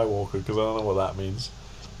Skywalker, because I don't know what that means.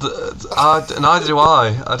 Neither do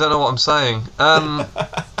I. I don't know what I'm saying.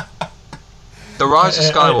 The Rise of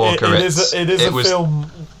Skywalker. It is a film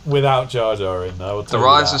without Jar Jar in. I will tell The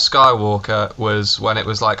Rise of Skywalker was when it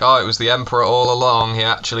was like, it was the Emperor all along. He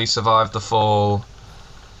actually survived the fall.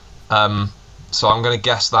 So I'm going to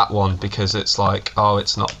guess that one, because it's like,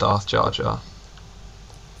 it's not Darth Jar Jar.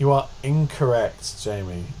 You are incorrect,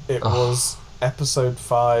 Jamie. It was Episode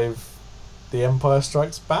 5, The Empire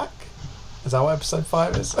Strikes Back. Is that what Episode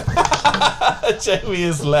 5 is? Jamie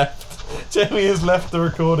has left the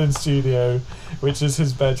recording studio, which is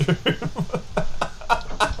his bedroom.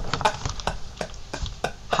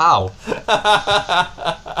 How?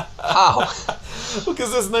 How?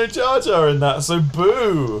 Because there's no Jar Jar in that, so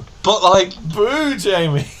boo. But boo,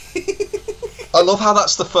 Jamie. I love how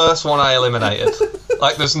that's the first one I eliminated.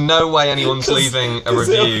 There's no way anyone's leaving a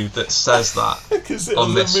review that says that. Because it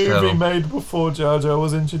was a movie made before Jar Jar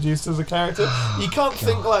was introduced as a character. You can't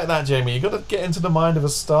think like that, Jamie. You've got to get into the mind of a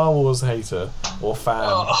Star Wars hater or fan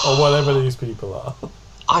or whatever these people are.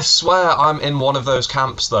 I swear I'm in one of those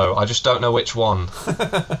camps, though. I just don't know which one.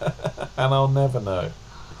 And I'll never know.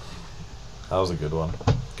 That was a good one.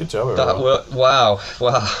 Good job, everyone. Wow.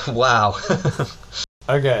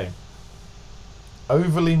 Okay.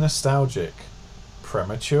 Overly nostalgic.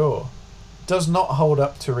 Premature. Does not hold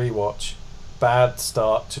up to rewatch. Bad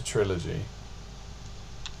start to trilogy.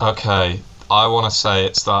 Okay, I want to say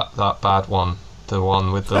it's that bad one. The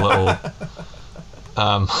one with the little...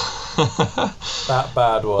 That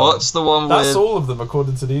bad one. What's the one with... That's all of them,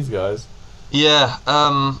 according to these guys. Yeah,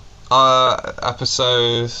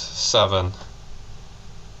 episode 7.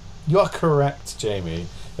 You are correct, Jamie.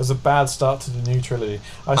 It was a bad start to the new trilogy.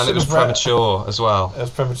 And it was premature as well. It was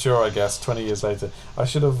premature, I guess, 20 years later. I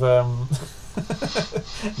should have... No,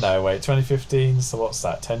 wait, 2015, so what's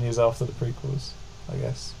that? 10 years after the prequels, I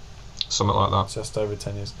guess? Something like that. Just over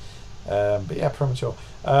 10 years. But yeah, premature.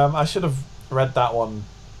 I should have read that one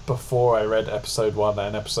before I read episode 1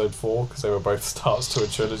 and episode 4, because they were both starts to a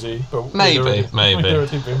trilogy. But maybe. We'd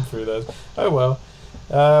already been through those. Oh well.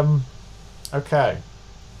 Okay.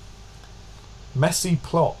 Messy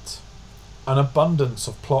plot. An abundance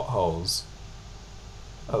of plot holes.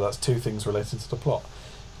 Oh, that's 2 things related to the plot.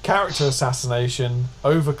 Character assassination,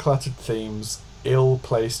 overcluttered themes,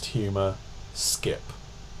 ill-placed humour, skip.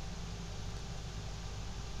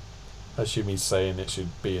 I assume he's saying it should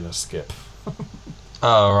be in a skip.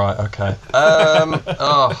 Oh, right, okay.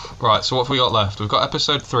 Right, so what have we got left? We've got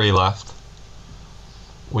episode 3 left.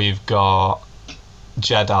 We've got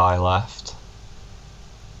Jedi left.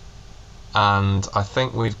 And I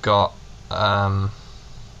think we've got the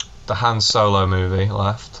Han Solo movie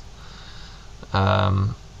left.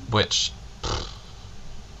 Which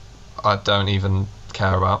I don't even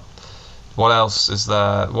care about. What else is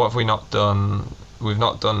there? What have we not done? We've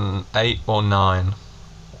not done 8 or 9.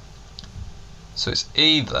 So it's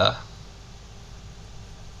either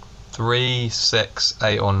 3, 6,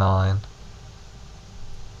 8 or 9.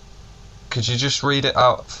 Could you just read it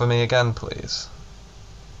out for me again, please?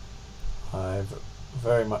 I've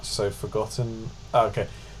very much so forgotten. Okay.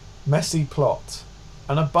 Messy plot.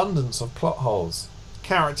 An abundance of plot holes.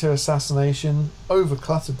 Character assassination.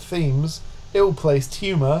 Overcluttered themes. Ill-placed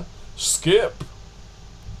humour. Skip.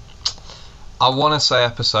 I want to say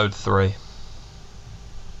episode 3.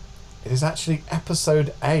 It is actually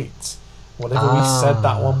episode 8. Whatever we said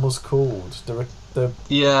that one was called. The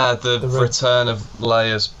return of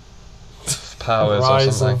Leia's powers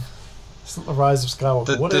or something. It's not the Rise of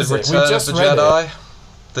Skywalker. What is it? The Return of the Jedi?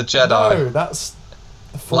 The Jedi. No, that's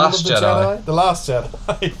the Fall of the Jedi. The Last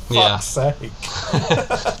Jedi. Fuck's sake.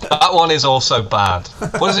 That one is also bad.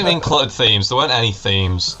 What does it mean, cluttered themes? There weren't any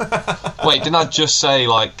themes. Wait, didn't I just say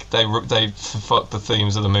like they fucked the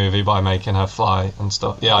themes of the movie by making her fly and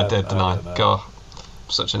stuff? Yeah, I did, didn't I? God, I'm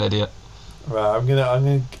such an idiot. Right, I'm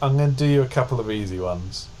gonna do you a couple of easy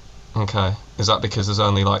ones. Okay, is that because there's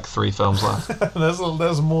only like 3 films left?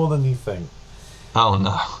 there's more than you think. Oh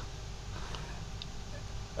no.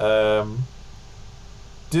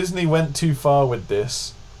 Disney went too far with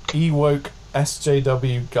this. Ewoke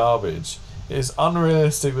SJW garbage. It is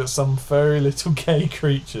unrealistic that some furry little gay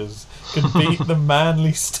creatures could beat the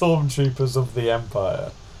manly stormtroopers of the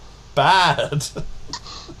Empire. Bad.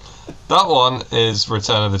 That one is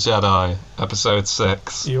Return of the Jedi, episode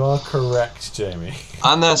 6. You are correct, Jamie.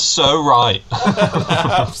 And they're so right.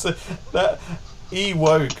 That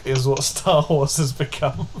Ewoke is what Star Wars has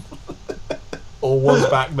become. Or was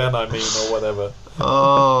back then, I mean, or whatever.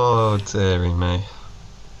 Oh, dearie me.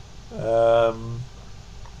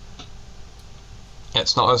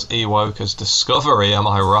 It's not as Ewoke as Discovery, am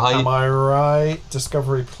I right? Am I right?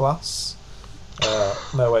 Discovery Plus?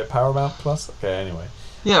 No, wait, Paramount Plus? Okay, anyway.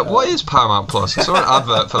 Yeah, what is Paramount Plus? I saw an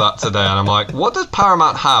advert for that today, and I'm like, what does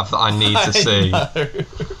Paramount have that I need to see?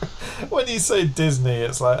 When you say Disney,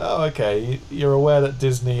 it's like, oh, okay, you're aware that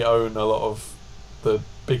Disney own a lot of the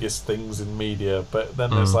biggest things in media, but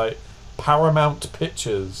then there's like Paramount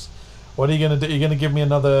Pictures. What are you going to do? You're going to give me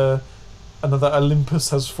another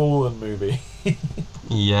Olympus Has Fallen movie?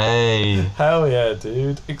 Yay. Hell yeah,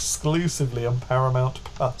 dude. Exclusively on Paramount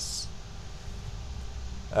Plus.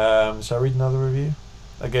 Shall I read another review?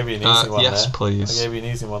 I gave you an easy one yes, there. Yes, please. I gave you an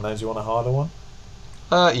easy one there. Do you want a harder one?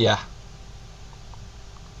 Yeah.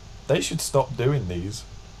 They should stop doing these.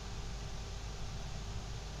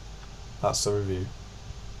 That's the review.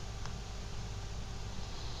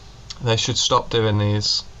 They should stop doing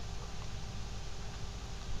these.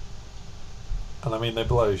 And I mean, they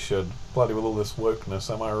bloody should. Bloody with all this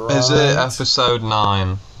wokeness, am I right? Is it episode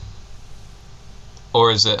 9?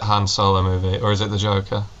 Or is it Han Solo movie? Or is it the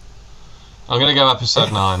Joker? I'm going to go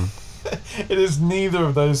episode 9. It is neither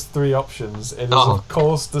of those 3 options. It is, of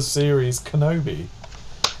course, the series Kenobi.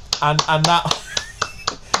 And that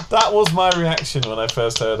that was my reaction when I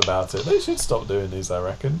first heard about it. They should stop doing these, I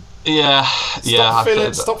recken. Yeah,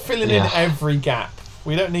 Stop filling in every gap.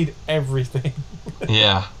 We don't need everything.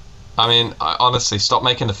 Yeah. I mean, honestly, stop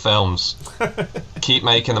making the films. Keep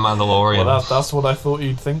making The Mandalorian. Well, that's what I thought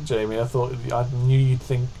you'd think, Jamie. I knew you'd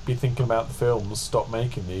be thinking about the films. Stop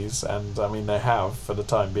making these, and I mean they have for the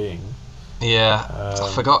time being. Yeah,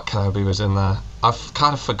 I forgot Kenobi was in there. I've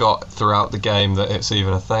kind of forgot throughout the game that it's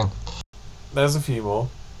even a thing. There's a few more.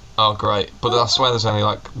 Oh, great. But I swear there's only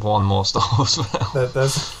like one more Star Wars film.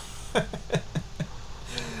 There's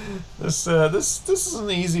this is an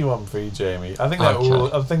easy one for you, Jamie. I think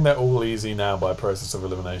they're all easy now by process of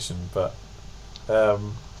elimination. But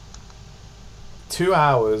 2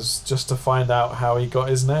 hours just to find out how he got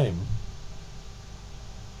his name.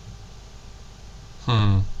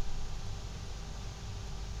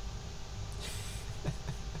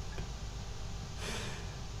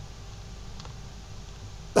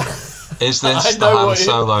 Is this the Han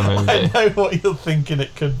Solo movie? I know what you're thinking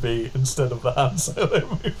it could be instead of the Han Solo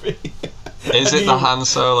movie. Is it the Han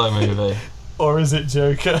Solo movie? Or is it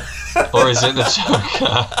Joker? Or is it the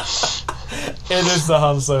Joker? It is the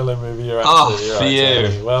Han Solo movie. You're absolutely right. For you.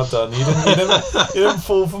 Tony. Well done. You didn't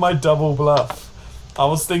fall for my double bluff. I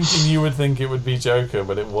was thinking you would think it would be Joker,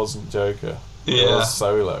 but it wasn't Joker. Yeah. It was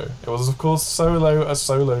Solo. It was, of course, Solo, a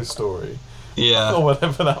Solo story. Yeah. Or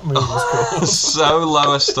whatever that movie was called. So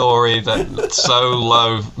low a story that so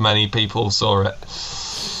low many people saw it.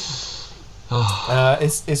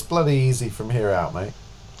 It's bloody easy from here out, mate.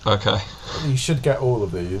 Okay. You should get all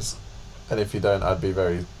of these. And if you don't, I'd be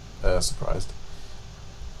very surprised.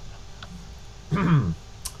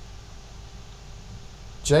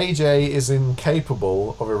 JJ is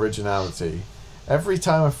incapable of originality. Every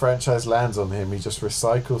time a franchise lands on him, he just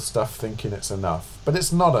recycles stuff thinking it's enough. But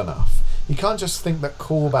it's not enough. You can't just think that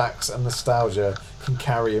callbacks and nostalgia can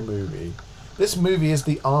carry a movie. This movie is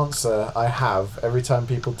the answer I have every time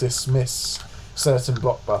people dismiss certain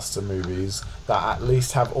blockbuster movies that at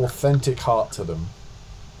least have authentic heart to them.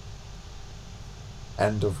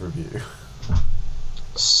 End of review.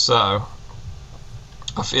 So,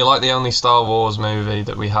 I feel like the only Star Wars movie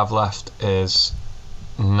that we have left is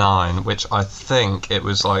 9, which I think it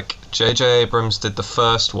was like J.J. Abrams did the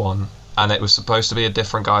first one, and it was supposed to be a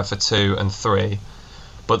different guy for 2 and 3,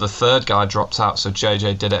 but the third guy dropped out, so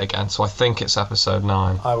JJ did it again, so I think it's episode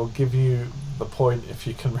 9. I will give you the point if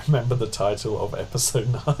you can remember the title of episode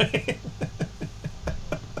 9.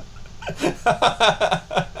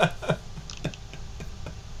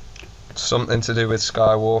 Something to do with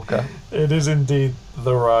Skywalker. It is indeed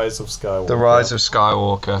The Rise of Skywalker. The Rise of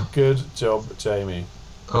Skywalker. Good job, Jamie.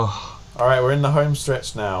 Oh. Alright, we're in the home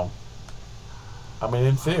stretch now. I mean,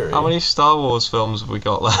 in theory. How many Star Wars films have we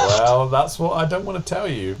got left? Well, that's what I don't want to tell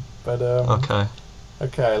you. But Okay.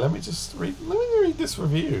 Okay, let me read this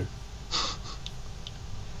review.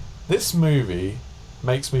 This movie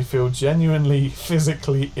makes me feel genuinely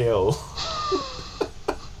physically ill.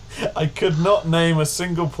 I could not name a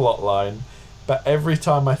single plot line, but every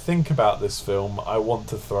time I think about this film, I want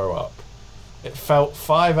to throw up. It felt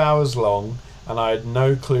 5 hours long, and I had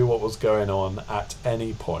no clue what was going on at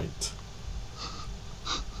any point.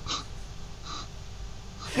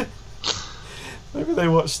 Maybe they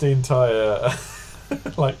watched the entire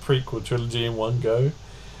prequel trilogy in one go,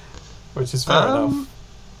 which is fair enough.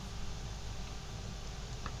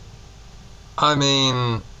 I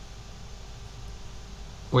mean,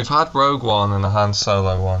 we've had Rogue One and a Han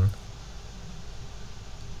Solo one.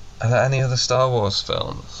 Are there any other Star Wars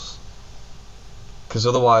films? Because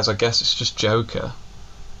otherwise, I guess it's just Joker.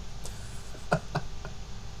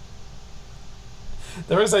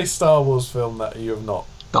 There is a Star Wars film that you have not.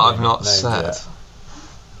 That I've not said. Yet.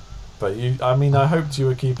 But I hoped you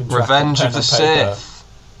were keeping track. Revenge of the Sith.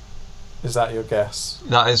 Is that your guess?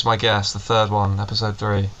 That is my guess. The third one, episode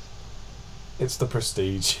 3. It's The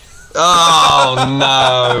Prestige. Oh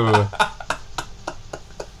no!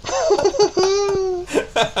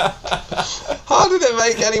 How did it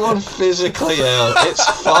make anyone physically ill? It's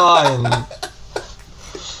fine.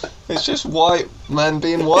 It's just white men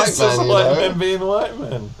being white it's men. Just white men being white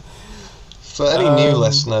men. For any new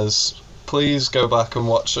listeners, please go back and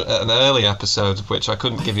watch an early episode, of which I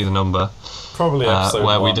couldn't give you the number. Probably episode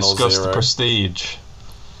where 1 we discussed or 0. The Prestige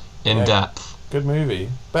in depth. Good movie.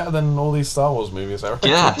 Better than all these Star Wars movies, I reckon.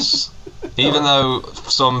 Yes. Even though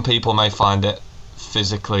some people may find it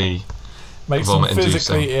physically makes them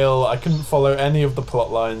physically ill. I couldn't follow any of the plot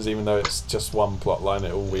lines, even though it's just one plot line.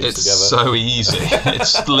 It all weaves together. It's so easy.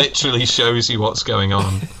 It literally shows you what's going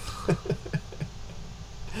on.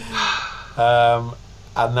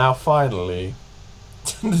 And now finally,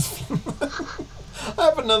 I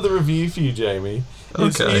have another review for you, Jamie.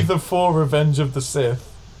 It's either for Revenge of the Sith,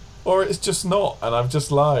 or it's just not, and I've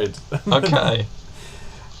just lied. Okay.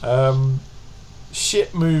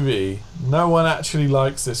 Shit movie. No one actually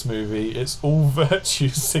likes this movie. It's all virtue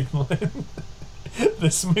signaling.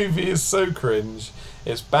 This movie is so cringe.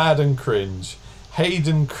 It's bad and cringe.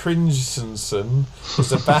 Hayden Christensen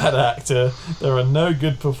is a bad actor. There are no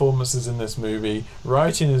good performances in this movie.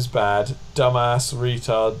 Writing is bad. Dumbass,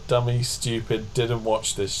 retard, dummy, stupid. Didn't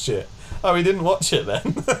watch this shit. Oh, he didn't watch it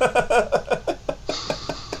then.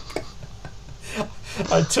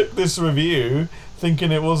 I took this review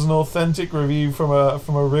thinking it was an authentic review from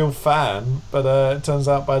a real fan, but it turns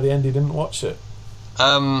out by the end he didn't watch it.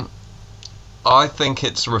 I think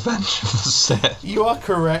it's Revenge of the Sith. You are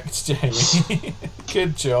correct, Jamie.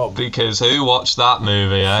 Good job. Because who watched that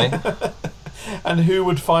movie, eh? And who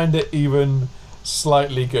would find it even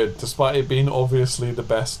slightly good, despite it being obviously the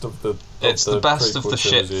best of the. It's the best of the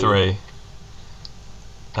shit three.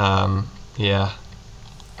 Yeah.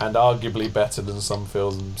 And arguably better than some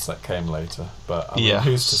films that came later. But I mean,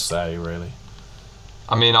 who's to say, really?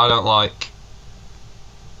 I mean, I don't like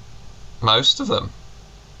most of them.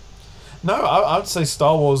 No, I would say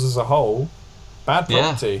Star Wars as a whole, bad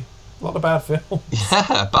property. Yeah. A lot of bad films.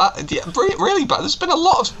 Yeah, really bad. There's been a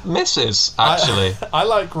lot of misses, actually. I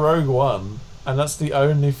like Rogue One, and that's the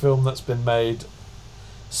only film that's been made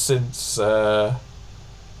since that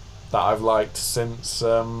I've liked since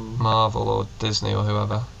Marvel or Disney or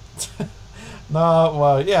whoever. No,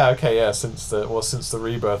 well, yeah, okay, yeah, since the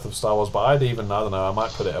rebirth of Star Wars. But I don't know, I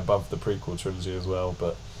might put it above the prequel trilogy as well.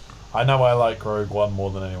 But I know I like Rogue One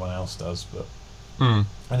more than anyone else does. But and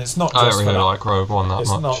it's not. I don't really like Rogue One that much.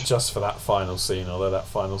 It's not just for that final scene, although that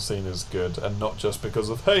final scene is good, and not just because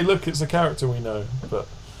of hey, look, it's a character we know. But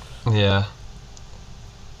yeah.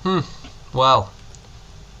 Well,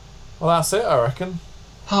 that's it, I reckon.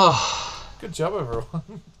 Good job,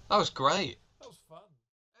 everyone. That was great. That was fun.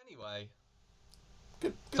 Anyway.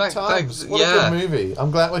 Good times. What a good movie.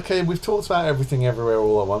 I'm glad. Okay, we've talked about Everything Everywhere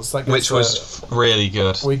All at Once. Which was really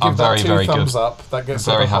good. We give that two thumbs up. That gets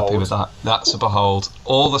I'm very happy with that. That's a behold.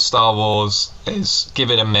 All the Star Wars is give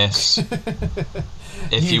it a miss.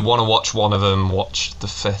 If you want to watch one of them, watch the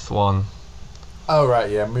fifth one. Oh right,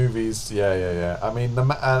 yeah, movies. Yeah. I mean, in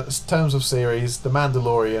terms of series, The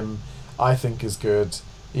Mandalorian, I think is good.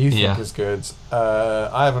 You think is good.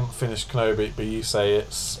 I haven't finished Kenobi, but you say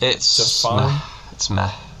it's just fine. It's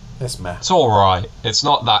meh. It's meh. It's all right. It's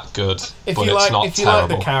not that good, but it's not terrible. If you like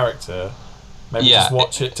the character, maybe just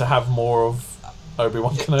watch it to have more of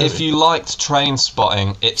Obi-Wan Kenobi. If you liked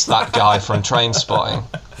Trainspotting, it's that guy from Trainspotting,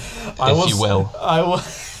 you will.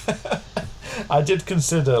 I did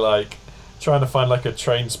consider trying to find a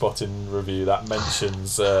Trainspotting review that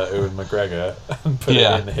mentions Ewan McGregor and put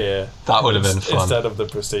it in here. That would have been fun. Instead of The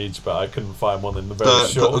Prestige, but I couldn't find one in the very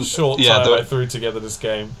short time I threw together this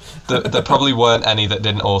game. There probably weren't any that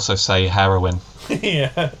didn't also say heroin.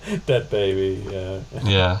 Yeah, Dead Baby, yeah.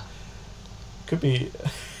 Yeah. Could be...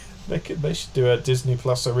 They should do a Disney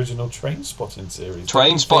Plus original Trainspotting series.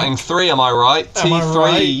 Trainspotting 3, am I right? T3. Am I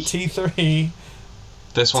right? T3.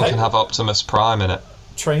 This one can have Optimus Prime in it.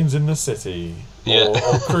 Trains in the City, or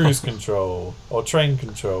Cruise Control, or Train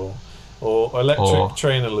Control, or Electric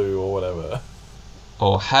Trainaloo, or whatever.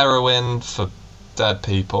 Or Heroin for dead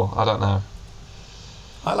people. I don't know.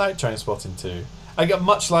 I like Trainspotting too. I got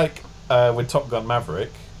much like with Top Gun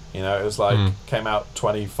Maverick. You know, it was came out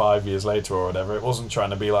 25 years later or whatever. It wasn't trying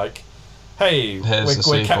to be like, hey,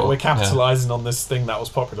 we're capitalising on this thing that was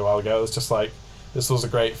popular a while ago. It was just like, this was a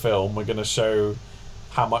great film. We're going to show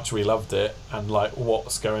how much we loved it and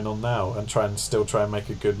what's going on now, and still try and make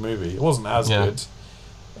a good movie. It wasn't as good,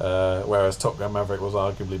 whereas Top Gun Maverick was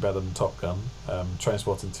arguably better than Top Gun.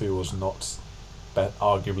 Trainspotting 2 was not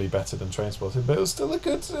arguably better than Trainspotting, but it was still a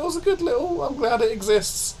good little. I'm glad it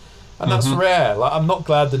exists, and that's rare. I'm not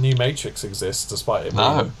glad the new Matrix exists, despite it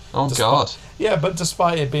being. God. Yeah, but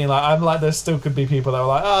despite it being there still could be people that were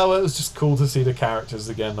like, oh, well, it was just cool to see the characters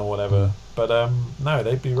again or whatever. But no,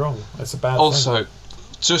 they'd be wrong. It's a bad thing. Also,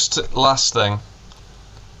 just last thing,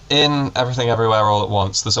 in Everything Everywhere All at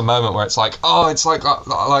Once, there's a moment where it's like I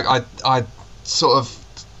sort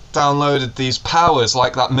of downloaded these powers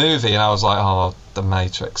like that movie, and I was like, oh, The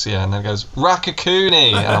Matrix, yeah, and then it goes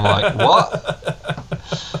Raccoonie, and I'm like,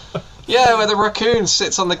 what? Yeah, where the raccoon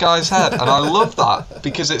sits on the guy's head, and I love that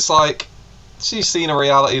because it's like she's seen a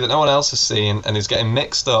reality that no one else has seen and is getting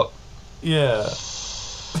mixed up. Yeah.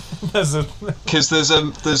 Because there's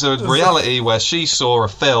a reality where she saw a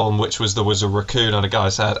film which was there was a raccoon on a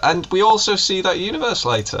guy's head, and we also see that universe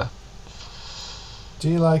later. Do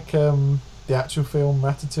you like the actual film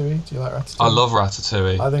Ratatouille? Do you like Ratatouille? I love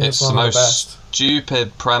Ratatouille. I think it's the one of the most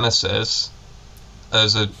stupid premises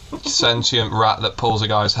as a sentient rat that pulls a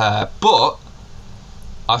guy's hair, but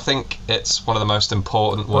I think it's one of the most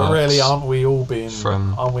important works. But really, aren't we all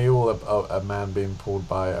a man being pulled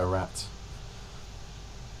by a rat?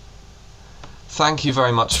 thank you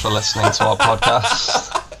very much for listening to our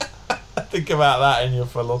podcast. Think about that in your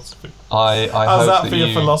philosophy. I How's hope that for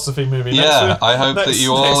your philosophy movie? Yeah, I hope that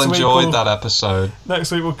you all enjoyed that episode.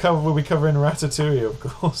 Next week we'll be covering Ratatouille, of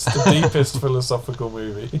course, the deepest philosophical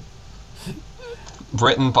movie.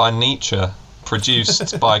 Written by Nietzsche,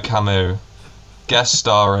 produced by Camus, guest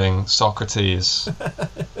starring Socrates.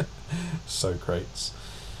 Socrates.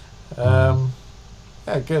 Yeah,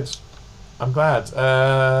 good. I'm glad.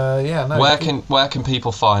 Where can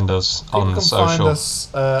people find us on the social? People can find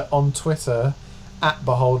us on Twitter at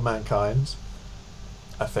Behold Mankind,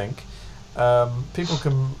 I think. People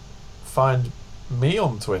can find me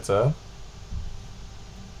on Twitter.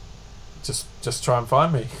 Just try and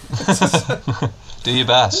find me. Do your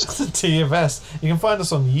best. Do your best. You can find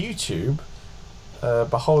us on YouTube,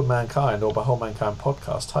 Behold Mankind or Behold Mankind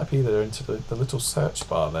Podcast. Type either into the little search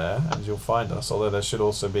bar there and you'll find us, although there should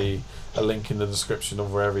also be a link in the description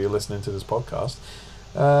of wherever you're listening to this podcast.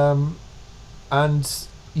 And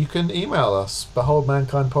you can email us,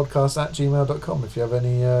 beholdmankindpodcast@gmail.com, if you have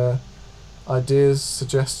any ideas,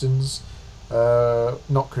 suggestions,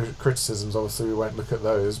 not criticisms. Obviously we won't look at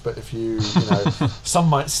those, but if you know some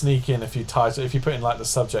might sneak in if you put in like the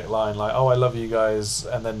subject line like, oh, I love you guys,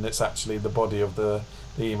 and then it's actually the body of the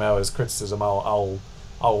email is criticism, I'll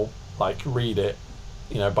like read it,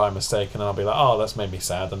 by mistake, and then I'll be like, oh, that's made me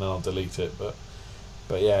sad, and then I'll delete it. But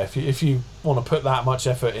yeah, if you want to put that much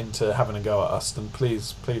effort into having a go at us, then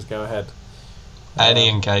please go ahead. Any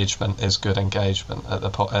engagement is good engagement at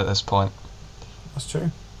this point. That's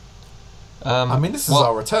true. This is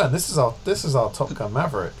our return. This is our Top Gun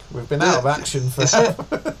Maverick. We've been out of action for.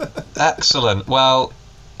 Excellent. Well,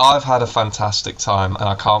 I've had a fantastic time, and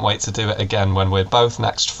I can't wait to do it again when we're both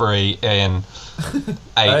next free in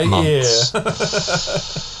 8 months.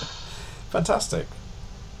 Fantastic.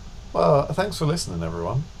 Well, thanks for listening,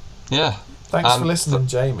 everyone. Yeah. Thanks for listening,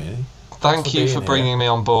 Jamie. Thank you for bringing me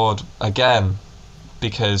on board again,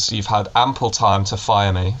 because you've had ample time to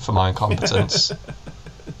fire me for my incompetence.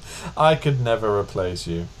 I could never replace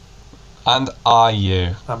you. And are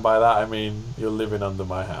you? And by that I mean you're living under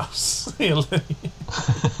my house. You're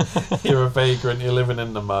a vagrant, you're living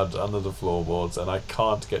in the mud under the floorboards, and I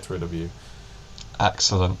can't get rid of you.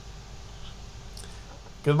 Excellent.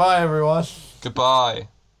 Goodbye, everyone. Goodbye.